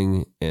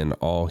teaching and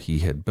all he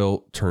had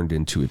built turned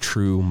into a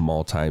true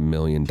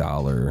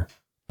multi-million-dollar,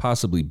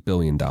 possibly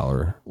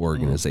billion-dollar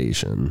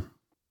organization.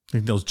 I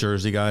think those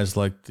Jersey guys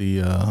like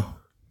the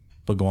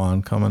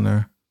Bhagwan coming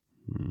there.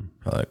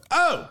 They're like,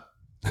 oh,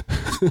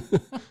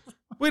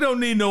 we don't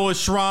need no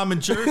ashram in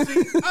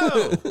Jersey.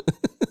 Oh,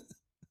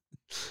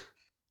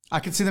 I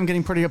could see them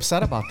getting pretty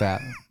upset about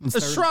that.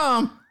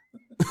 ashram.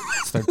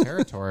 It's their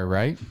territory,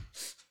 right?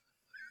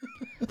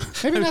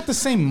 Maybe not the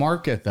same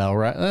market, though,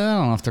 right? I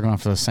don't know if they're going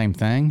for the same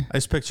thing. I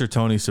just picture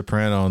Tony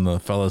Soprano and the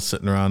fellas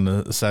sitting around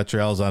the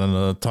Satrials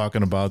on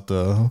talking about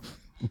the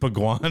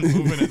Bhagwan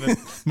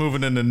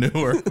moving into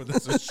Newark with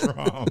this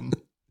ashram.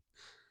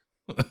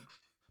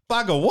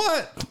 Baga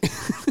what?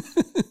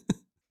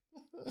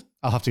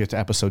 I'll have to get to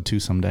episode 2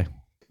 someday.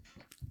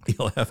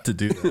 You'll have to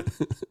do that.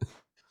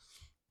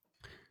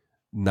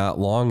 Not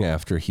long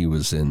after he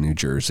was in New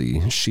Jersey,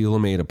 Sheela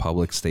made a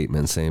public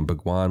statement saying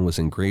Bhagwan was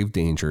in grave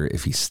danger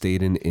if he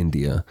stayed in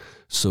India,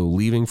 so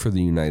leaving for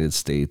the United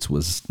States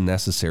was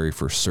necessary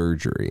for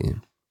surgery.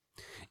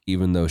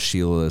 Even though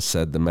Sheela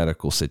said the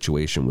medical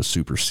situation was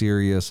super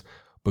serious,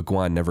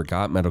 Bhagwan never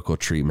got medical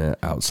treatment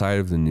outside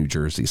of the New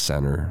Jersey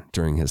Center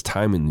during his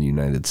time in the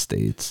United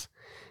States,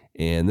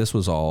 and this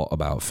was all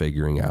about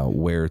figuring out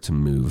where to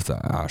move the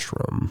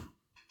ashram.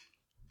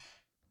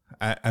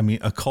 I mean,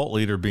 a cult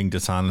leader being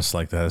dishonest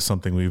like that is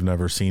something we've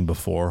never seen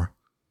before.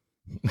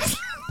 I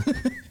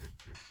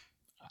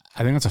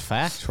think that's a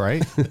fact,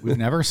 right? We've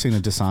never seen a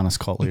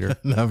dishonest cult leader.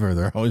 Never.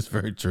 They're always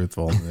very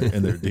truthful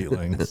in their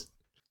dealings.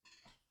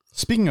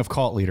 Speaking of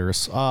cult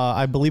leaders,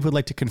 I believe we'd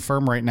like to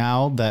confirm right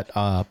now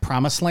that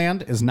Promised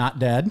Land is not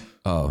dead.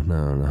 Oh,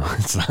 no,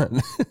 it's not.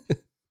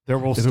 There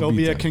will still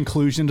be a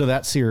conclusion to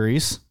that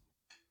series.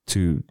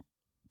 Two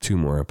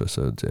more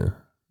episodes, yeah.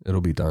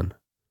 It'll be done.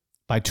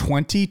 By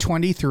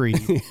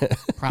 2023,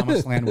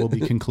 Promised Land will be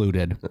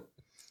concluded.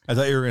 I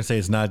thought you were going to say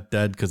it's not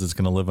dead because it's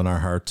going to live in our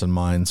hearts and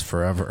minds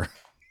forever.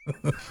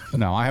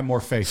 No, I have more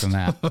faith in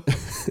that.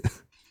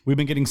 We've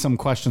been getting some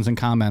questions and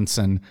comments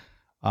and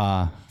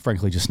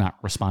frankly just not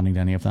responding to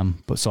any of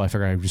them. But so I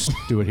figured I'd just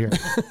do it here.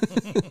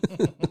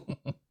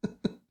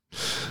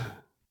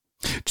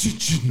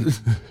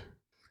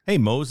 Hey,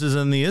 Moses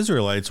and the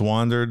Israelites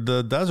wandered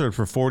the desert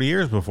for 40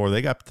 years before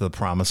they got to the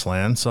Promised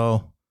Land,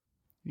 so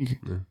you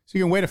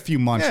can wait a few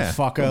months, you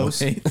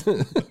fuckos.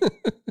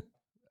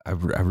 I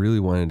really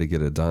wanted to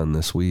get it done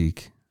this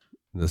week,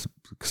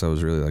 because I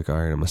was really like, all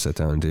right, I'm gonna sit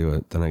down and do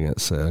it. Then I got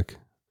sick,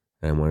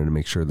 and I wanted to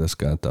make sure this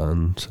got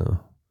done, so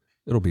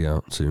it'll be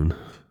out soon.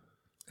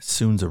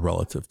 Soon's a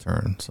relative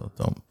term, so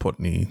don't put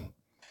any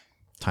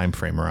time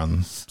frame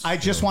around. I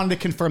just wanted to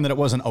confirm that it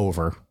wasn't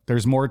over.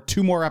 There's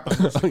 2 more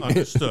episodes.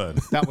 Understood.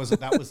 That was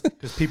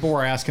because people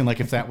were asking like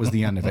if that was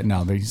the end of it.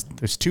 No,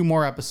 there's 2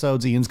 more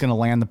episodes. Ian's going to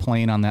land the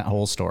plane on that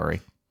whole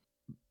story.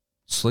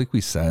 So like we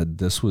said,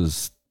 this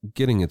was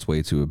getting its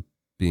way to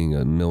being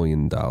 $1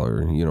 million,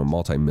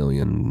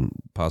 multi-million,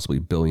 possibly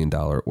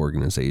billion-dollar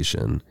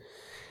organization.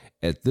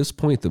 At this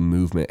point, the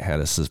movement had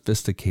a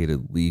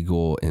sophisticated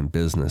legal and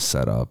business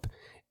setup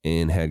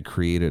and had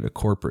created a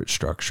corporate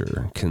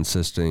structure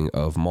consisting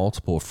of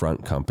multiple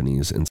front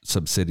companies and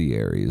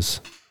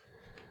subsidiaries.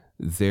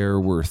 There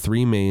were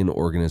 3 main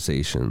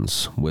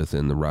organizations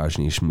within the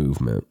Rajneesh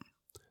movement: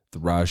 the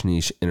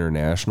Rajneesh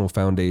International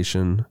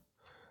Foundation,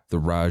 the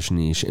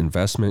Rajneesh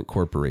Investment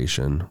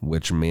Corporation,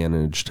 which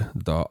managed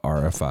the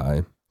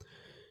RFI,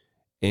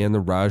 and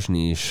the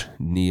Rajneesh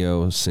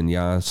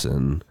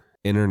Neo-Sannyasin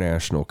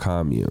International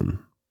Commune,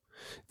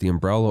 the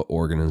umbrella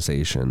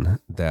organization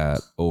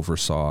that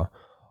oversaw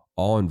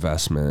all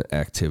investment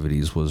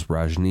activities was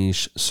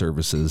Rajneesh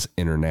Services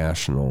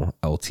International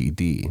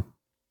Ltd,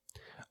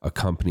 a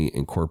company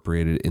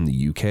incorporated in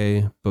the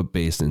UK but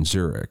based in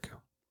Zurich.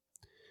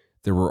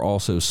 There were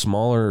also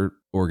smaller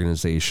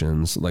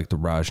organizations like the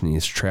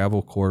Rajneesh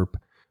Travel Corp,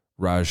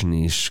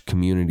 Rajneesh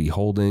Community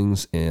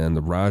Holdings, and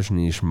the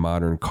Rajneesh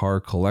Modern Car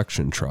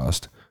Collection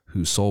Trust,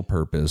 whose sole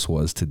purpose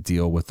was to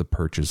deal with the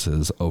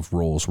purchases of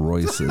Rolls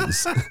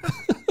Royces.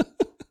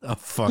 The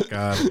fuck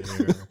out of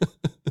here.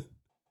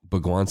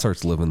 Bhagwan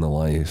starts living the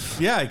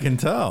life. Yeah, I can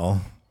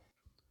tell.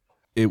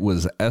 It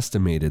was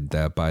estimated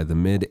that by the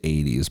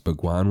mid-'80s,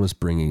 Bhagwan was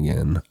bringing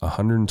in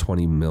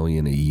 $120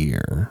 million a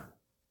year.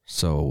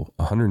 So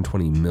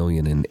 $120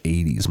 million in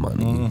 80s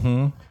money.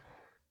 Mm-hmm.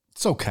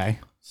 It's okay.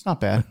 It's not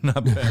bad.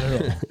 Not bad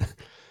at all.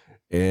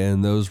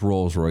 And those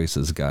Rolls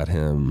Royces got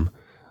him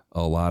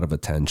a lot of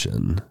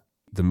attention.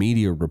 The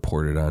media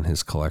reported on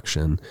his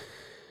collection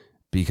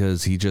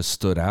because he just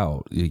stood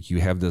out. You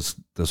have this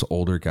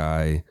older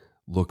guy,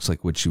 looks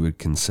like what you would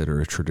consider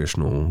a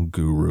traditional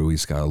guru.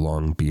 He's got a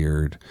long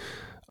beard.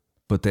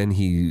 But then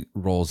he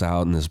rolls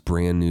out in this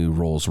brand new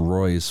Rolls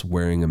Royce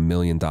wearing $1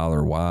 million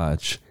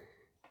watch.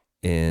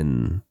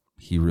 And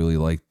he really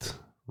liked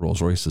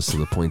Rolls Royces to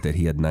the point that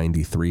he had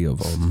 93 of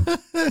them.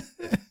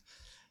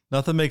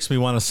 Nothing makes me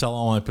want to sell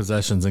all my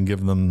possessions and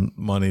give them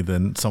money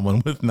than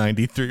someone with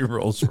 93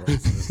 Rolls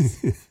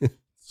Royces.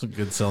 It's a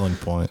good selling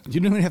point. You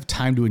don't even have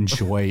time to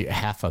enjoy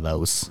half of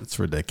those. It's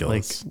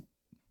ridiculous.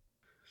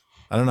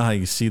 I don't know how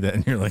you see that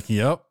and you're like,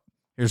 yep,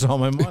 here's all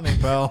my money,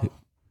 pal.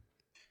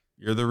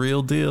 You're the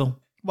real deal.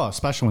 Well,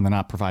 especially when they're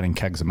not providing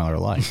kegs of Miller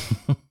Lite.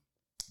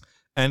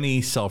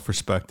 Any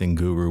self-respecting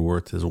guru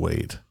worth his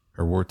weight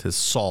or worth his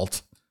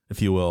salt,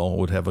 if you will,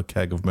 would have a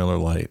keg of Miller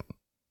Lite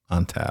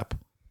on tap.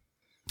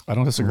 I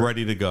don't disagree.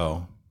 Ready to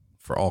go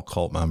for all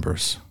cult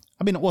members.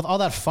 I mean, with all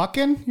that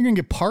fucking, you're going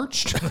to get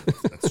parched.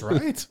 That's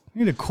right.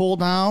 You need to cool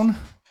down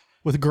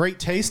with great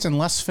taste and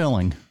less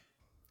filling.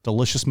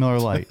 Delicious Miller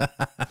Lite.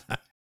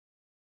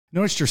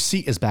 Notice your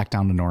seat is back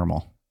down to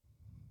normal.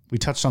 We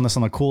touched on this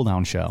on the cool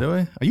down show. Do we?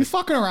 Are you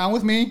fucking around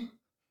with me?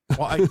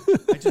 Well,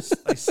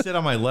 I sit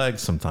on my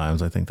legs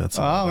sometimes. I think that's.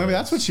 Oh, maybe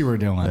that's what you were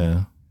doing.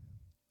 Yeah.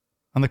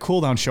 On the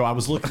cool down show, I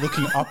was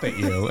looking up at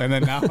you, and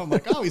then now I'm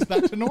like, oh, he's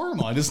back to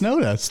normal. I just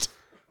noticed.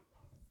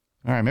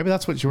 All right, maybe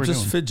that's what you were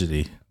just doing.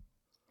 Fidgety.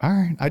 All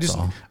right,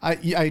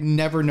 I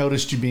never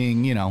noticed you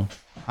being,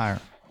 higher.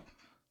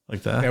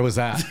 Like that? It was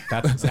that.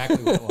 That's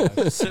exactly what it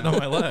was. Sitting on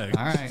my leg.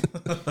 All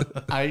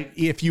right.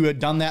 If you had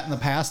done that in the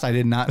past, I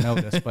did not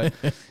notice, but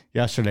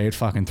yesterday it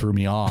fucking threw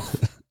me off.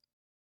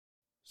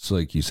 So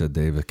like you said,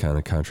 Dave, it kind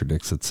of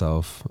contradicts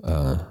itself,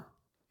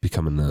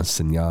 becoming a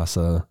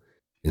sannyasa,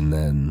 and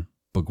then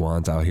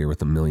Bhagwan's out here with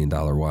 $1 million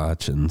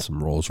watch and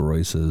some Rolls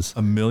Royces.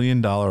 $1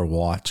 million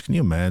watch. Can you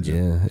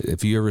imagine? Yeah.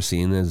 If you ever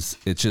seen this,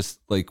 it's just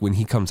like when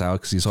he comes out,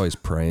 because he's always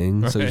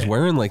praying. So he's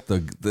wearing like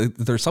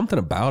there's something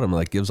about him that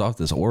like gives off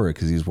this aura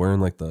because he's wearing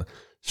like the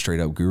straight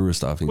up guru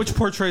stuff. Which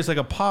portrays like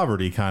a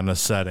poverty kind of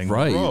setting.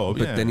 Right. Robe,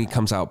 but then he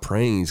comes out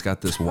praying. He's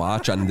got this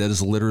watch on that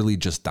is literally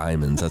just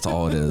diamonds. That's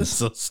all it is.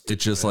 So stupid.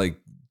 It's just like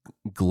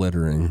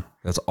glittering.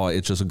 That's all.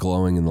 It's just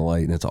glowing in the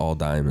light and it's all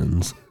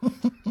diamonds.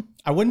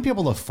 I wouldn't be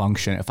able to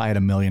function if I had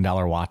 $1 million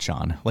watch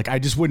on. Like, I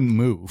just wouldn't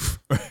move.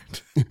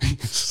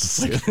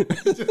 Just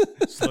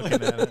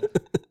looking at it.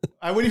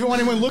 I wouldn't even want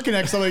anyone looking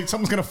at it because I'm like,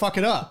 something's going to fuck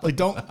it up. Like,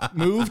 don't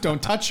move,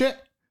 don't touch it.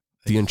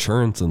 The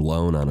insurance and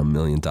loan on $1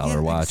 million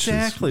watch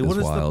exactly. is What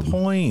is wild. the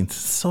point? It's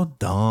so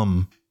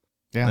dumb.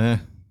 Yeah.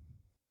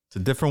 It's a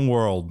different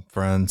world,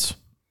 friends.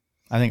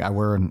 I think I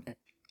wear an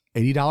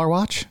 $80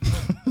 watch.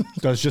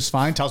 Does just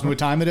fine. Tells me what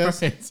time it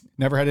is. Right.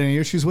 Never had any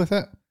issues with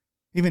it.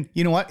 Even,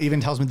 you know what? Even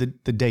tells me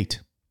the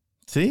date.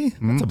 See?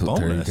 That's a But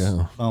bonus. there you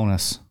go.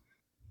 Bonus.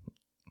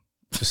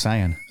 Just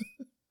saying.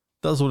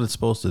 Does what it's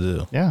supposed to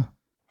do. Yeah.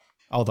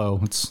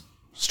 Although it's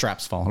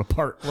straps falling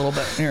apart a little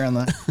bit here on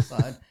the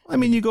side. I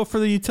mean, you go for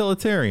the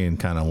utilitarian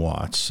kind of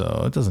watch,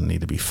 so it doesn't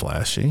need to be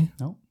flashy.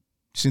 No.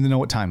 Just need to know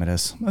what time it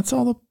is That's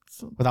all the...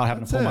 without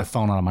having to pull my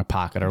phone out of my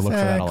pocket or look for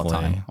that all the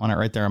Exactly. time. On it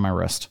right there on my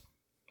wrist.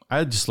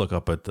 I just look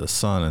up at the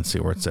sun and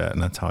see where it's at,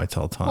 and that's how I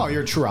tell time. Oh,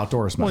 you're a true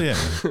outdoorsman. Well, yeah.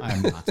 I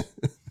am not.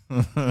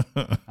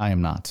 I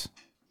am not.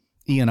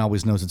 Ian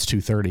always knows it's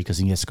 2:30 because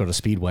he has to go to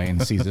Speedway and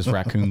sees his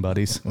raccoon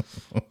buddies.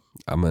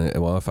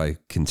 Well, if I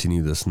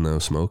continue this no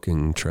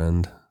smoking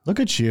trend, Look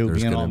at you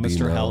There's being all gonna be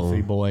Mr. no-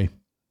 Healthy boy.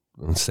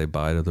 let's say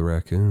bye to the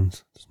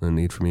raccoons. There's no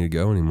need for me to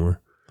go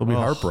anymore. They'll be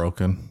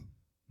heartbroken.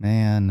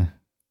 Man,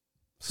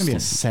 it's gonna be a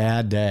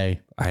sad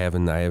day. I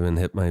haven't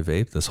hit my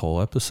vape this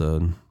whole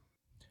episode.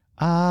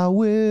 I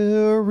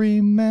will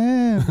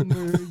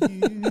remember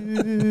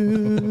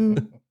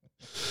you.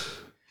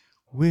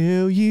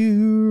 Will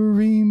you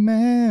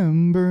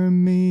remember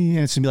me?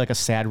 And it's gonna be like a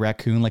sad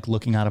raccoon, like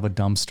looking out of a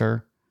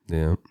dumpster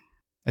Yeah.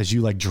 as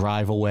you like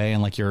drive away,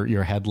 and like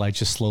your headlights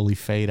just slowly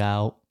fade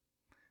out.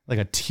 Like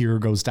a tear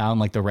goes down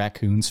like the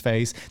raccoon's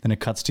face. Then it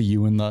cuts to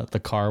you in the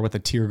car with a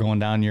tear going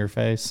down your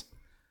face.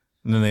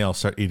 And then they all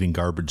start eating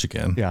garbage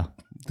again. Yeah.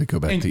 They go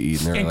back to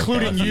eating their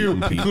Including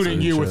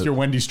you with your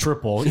Wendy's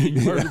triple.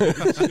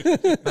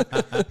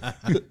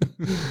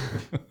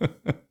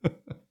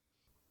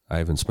 I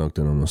haven't smoked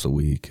in almost a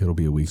week. It'll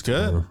be a week.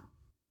 Good. tomorrow.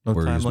 No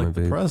Where time is my like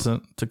the vape?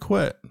 present to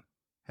quit.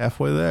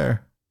 Halfway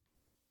there.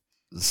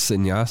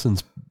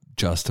 Sannyasins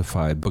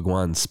justified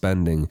Bhagwan's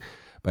spending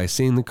by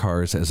seeing the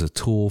cars as a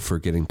tool for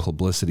getting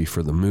publicity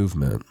for the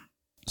movement.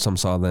 Some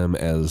saw them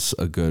as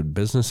a good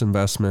business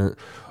investment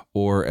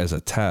or as a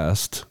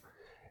test,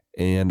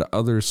 and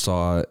others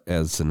saw it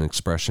as an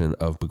expression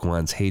of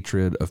Bhagwan's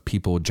hatred of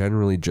people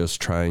generally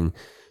just trying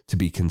to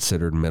be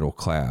considered middle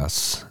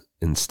class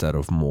instead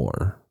of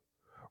more.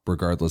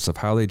 Regardless of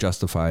how they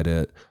justified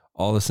it,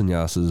 all the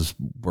sannyasins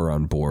were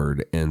on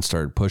board and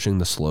started pushing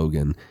the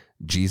slogan,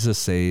 Jesus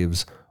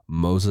saves,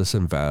 Moses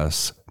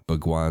invests,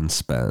 Bhagwan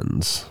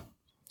spends.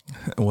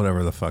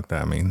 Whatever the fuck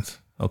that means.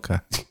 Okay.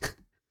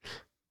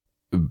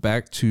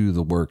 Back to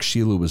the work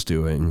Sheila was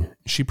doing,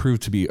 she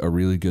proved to be a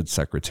really good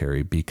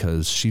secretary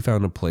because she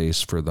found a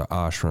place for the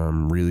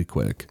ashram really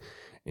quick.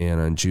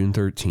 And on June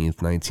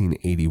 13th,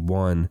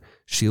 1981,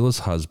 Sheila's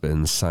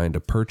husband signed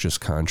a purchase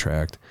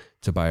contract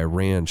to buy a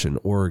ranch in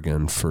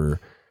Oregon for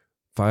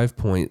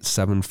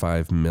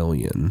 $5.75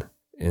 million.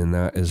 And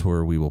that is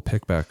where we will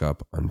pick back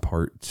up on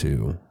part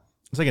 2.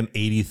 It's like an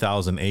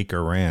 80,000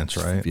 acre ranch,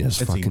 right?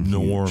 Yes, it's fucking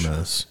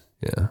enormous.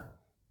 Huge. Yeah.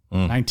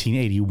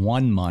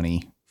 1981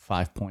 money,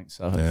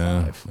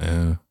 5.75.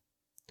 Yeah.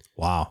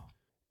 Wow.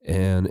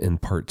 And in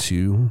part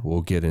 2,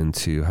 we'll get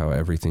into how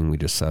everything we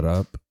just set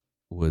up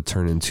would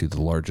turn into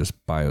the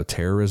largest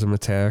bioterrorism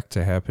attack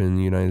to happen in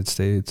the United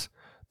States,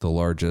 the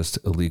largest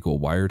illegal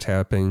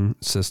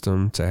wiretapping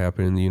system to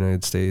happen in the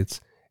United States,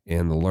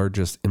 and the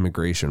largest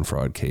immigration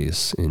fraud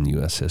case in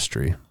U.S.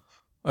 history.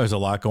 There's a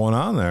lot going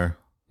on there.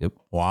 Yep.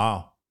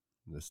 Wow.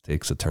 This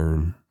takes a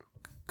turn.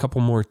 A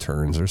couple more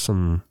turns. There's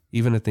some,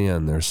 even at the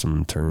end, there's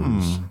some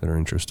turns that are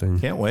interesting.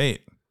 Can't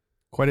wait.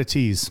 Quite a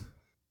tease.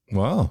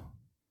 Wow.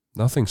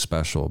 Nothing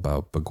special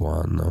about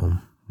Bhagwan, though,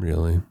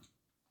 really.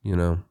 You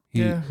know?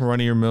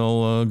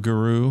 Run-of-your-mill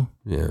guru.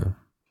 Yeah.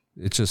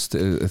 It's just,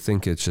 I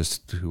think it's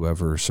just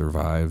whoever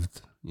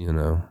survived, you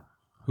know,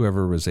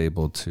 whoever was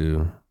able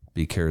to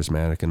be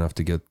charismatic enough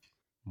to get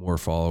more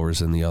followers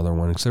than the other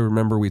one. Because I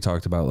remember we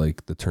talked about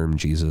like the term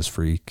Jesus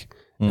freak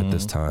at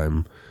this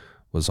time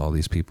was all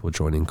these people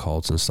joining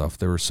cults and stuff.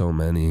 There were so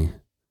many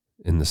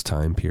in this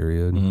time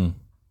period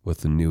with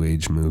the New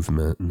Age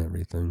movement and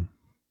everything.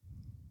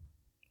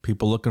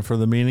 People looking for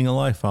the meaning of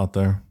life out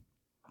there.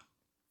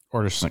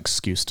 Or just an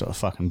excuse to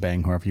fucking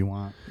bang whoever you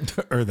want.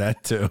 Or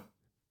that too.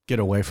 Get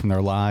away from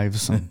their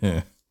lives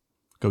and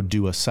go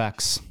do a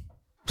sex.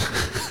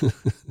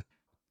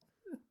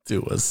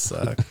 Do a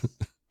sex.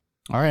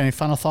 All right. Any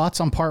final thoughts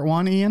on part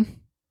 1, Ian?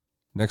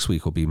 Next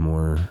week will be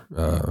more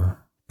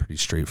pretty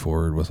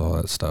straightforward with all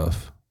that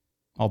stuff.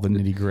 All the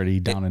nitty gritty,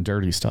 down and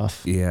dirty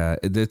stuff. Yeah,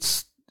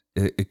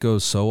 it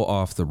goes so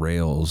off the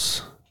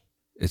rails.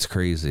 It's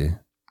crazy.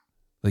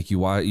 Like you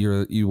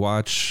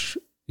watch,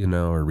 you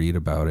know, or read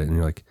about it, and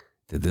you're like,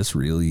 did this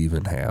really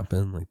even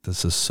happen? Like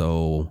this is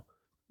so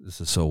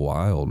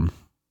wild.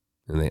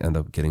 And they end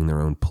up getting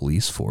their own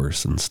police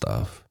force and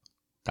stuff.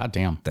 God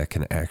damn. That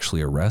can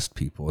actually arrest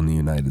people in the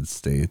United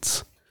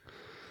States.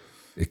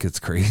 It gets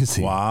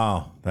crazy.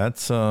 Wow.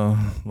 That's a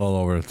little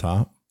over the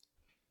top.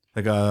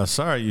 Like,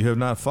 sorry, you have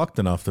not fucked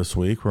enough this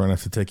week. We're going to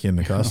have to take you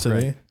into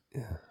custody. Right.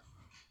 Yeah.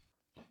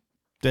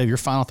 Dave, your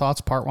final thoughts,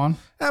 part 1?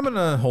 I'm going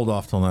to hold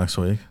off till next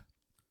week.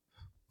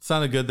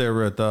 Sounded good. They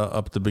were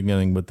up at the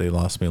beginning, but they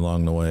lost me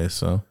along the way.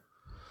 So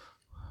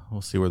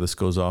we'll see where this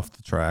goes off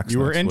the tracks. You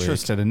were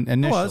interested in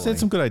initially. Well, I had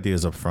some good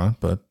ideas up front,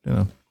 but you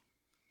know,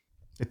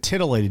 it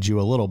titillated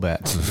you a little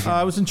bit.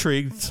 I was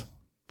intrigued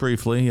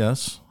briefly.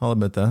 Yes, I'll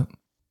admit that.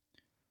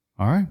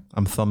 All right.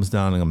 I'm thumbs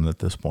downing them at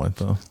this point,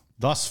 though.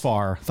 Thus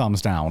far,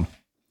 thumbs down.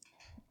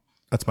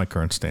 That's my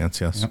current stance.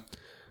 Yes. Yep.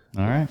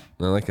 All right.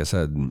 Well, like I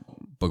said,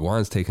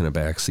 Bhagwan's taking a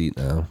back seat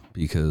now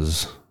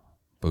because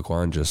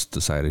Bhagwan just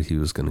decided he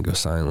was going to go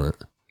silent.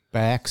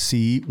 Back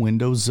seat,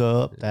 windows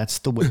up. That's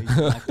the way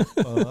you like to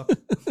fuck.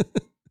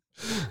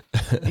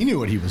 He knew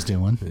what he was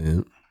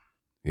doing.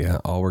 Yeah.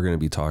 All we're going to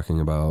be talking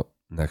about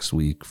next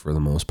week, for the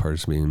most part,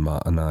 is being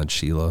Anand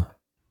Sheila.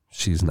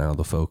 She's now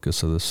the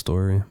focus of this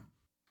story.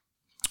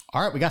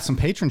 All right. We got some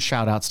patron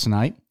shout outs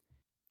tonight.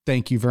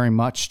 Thank you very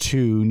much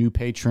to new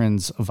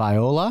patrons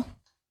Viola,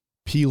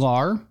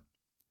 Pilar,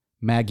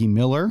 Maggie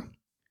Miller,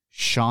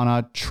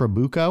 Shauna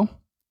Trabuco,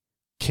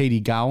 Katie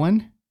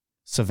Gowan,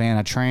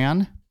 Savannah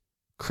Tran,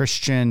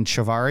 Christian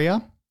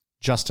Chavaria,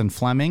 Justin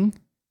Fleming,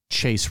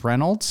 Chase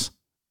Reynolds,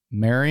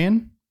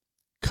 Marion,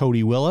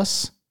 Cody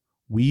Willis,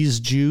 Wheeze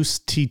Juice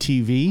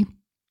TTV,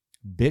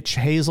 Bitch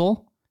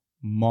Hazel,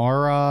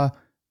 Mara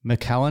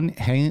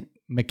McKelleney,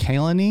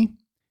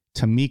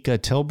 Tamika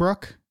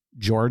Tilbrook,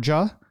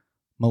 Georgia,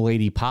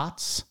 Milady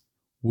Potts,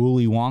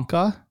 Wooly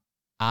Wonka,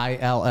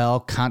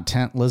 ILL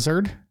Content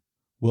Lizard,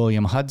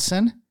 William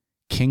Hudson,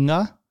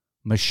 Kinga,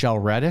 Michelle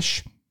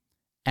Reddish,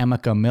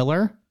 Emeka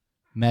Miller,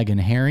 Megan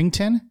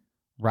Harrington,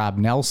 Rob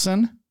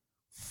Nelson,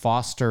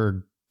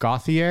 Foster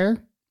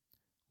Gauthier,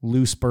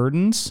 Loose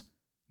Burdens,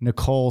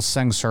 Nicole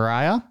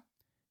Sengsoraya,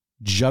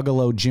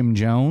 Juggalo Jim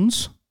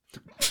Jones.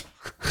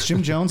 Is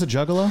Jim Jones a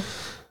Juggalo?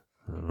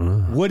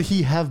 Would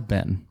he have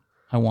been?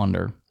 I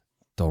wonder.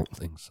 Don't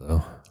think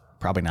so.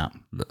 Probably not.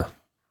 No.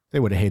 They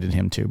would have hated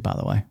him too, by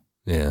the way.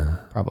 Yeah.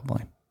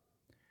 Probably.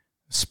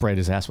 Sprayed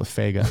his ass with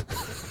Fega.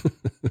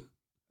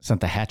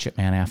 Sent the hatchet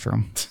man after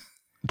him.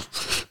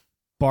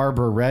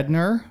 Barbara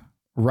Redner,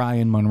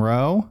 Ryan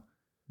Monroe,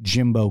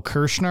 Jimbo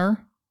Kirshner,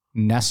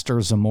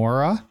 Nestor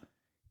Zamora,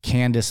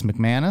 Candace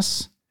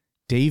McManus,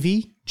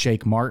 Davey,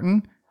 Jake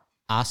Martin,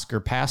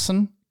 Oscar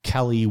Passon,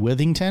 Kelly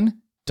Withington,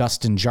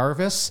 Dustin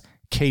Jarvis,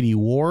 Katie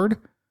Ward,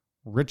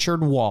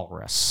 Richard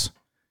Walrus.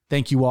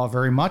 Thank you all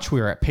very much.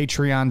 We are at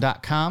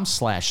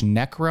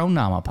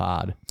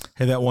patreon.com/Necronomipod.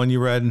 Hey, that one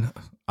you read,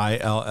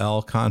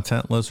 ILL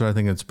Content Lizard, I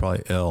think it's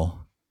probably ill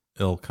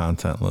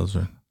Content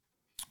Lizard.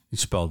 You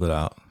spelled it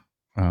out.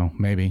 Oh,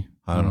 maybe.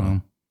 I don't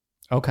know.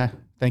 Okay.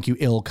 Thank you,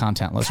 ill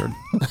content lizard.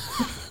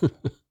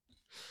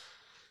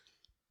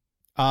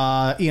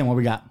 Ian, what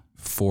we got?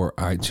 For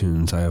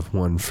iTunes, I have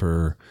one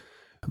for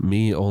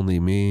Me Only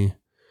Me,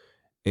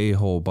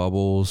 A-Hole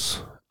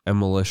Bubbles,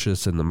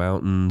 Emalicious in the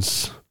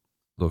Mountains.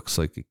 Looks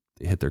like they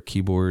hit their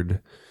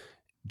keyboard.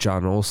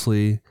 John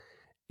Olsley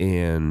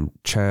and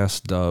Chas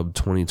Dub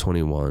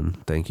 2021.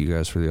 Thank you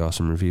guys for the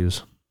awesome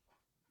reviews.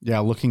 Yeah,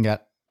 looking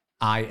at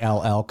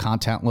ILL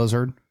content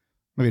lizard.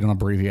 Maybe don't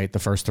abbreviate the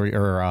first three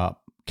or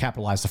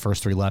capitalize the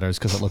first three letters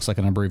because it looks like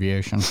an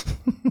abbreviation.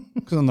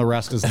 Because then the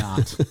rest is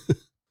not.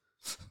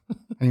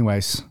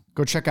 Anyways,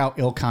 go check out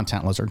ill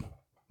content lizard.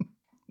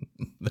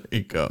 There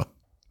you go.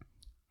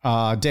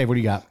 Dave, what do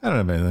you got? I don't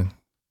have anything.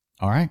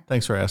 All right.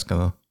 Thanks for asking,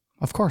 though.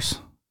 Of course.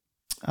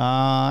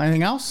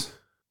 Anything else?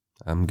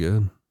 I'm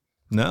good.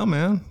 No,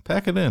 man.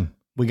 Pack it in.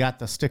 We got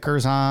the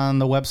stickers on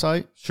the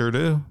website. Sure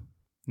do.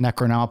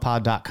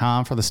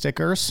 Necronomipod.com for the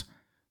stickers.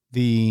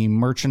 The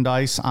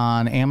merchandise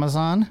on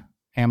Amazon.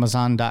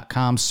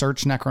 Amazon.com.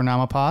 Search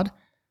Necronomipod.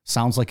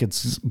 Sounds like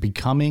it's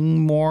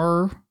becoming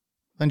more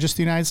than just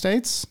the United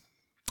States.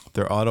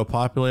 They're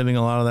auto-populating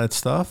a lot of that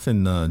stuff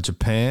in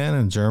Japan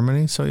and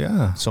Germany. So,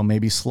 yeah. So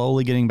maybe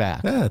slowly getting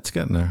back. Yeah, it's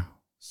getting there.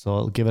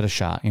 So give it a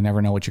shot. You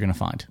never know what you're going to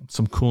find.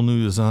 Some cool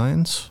new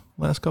designs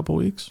last couple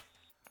weeks.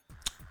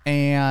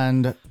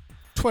 And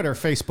Twitter,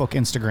 Facebook,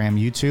 Instagram,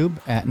 YouTube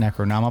at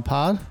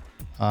Necronomipod.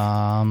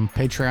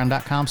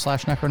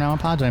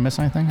 Patreon.com/Necronomipod. Did I miss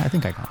anything? I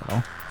think I got it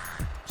all.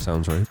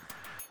 Sounds right.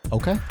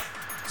 Okay.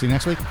 See you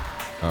next week.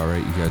 All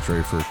right, you guys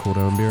ready for a cool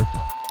down beer?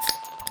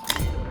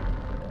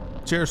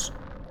 Cheers.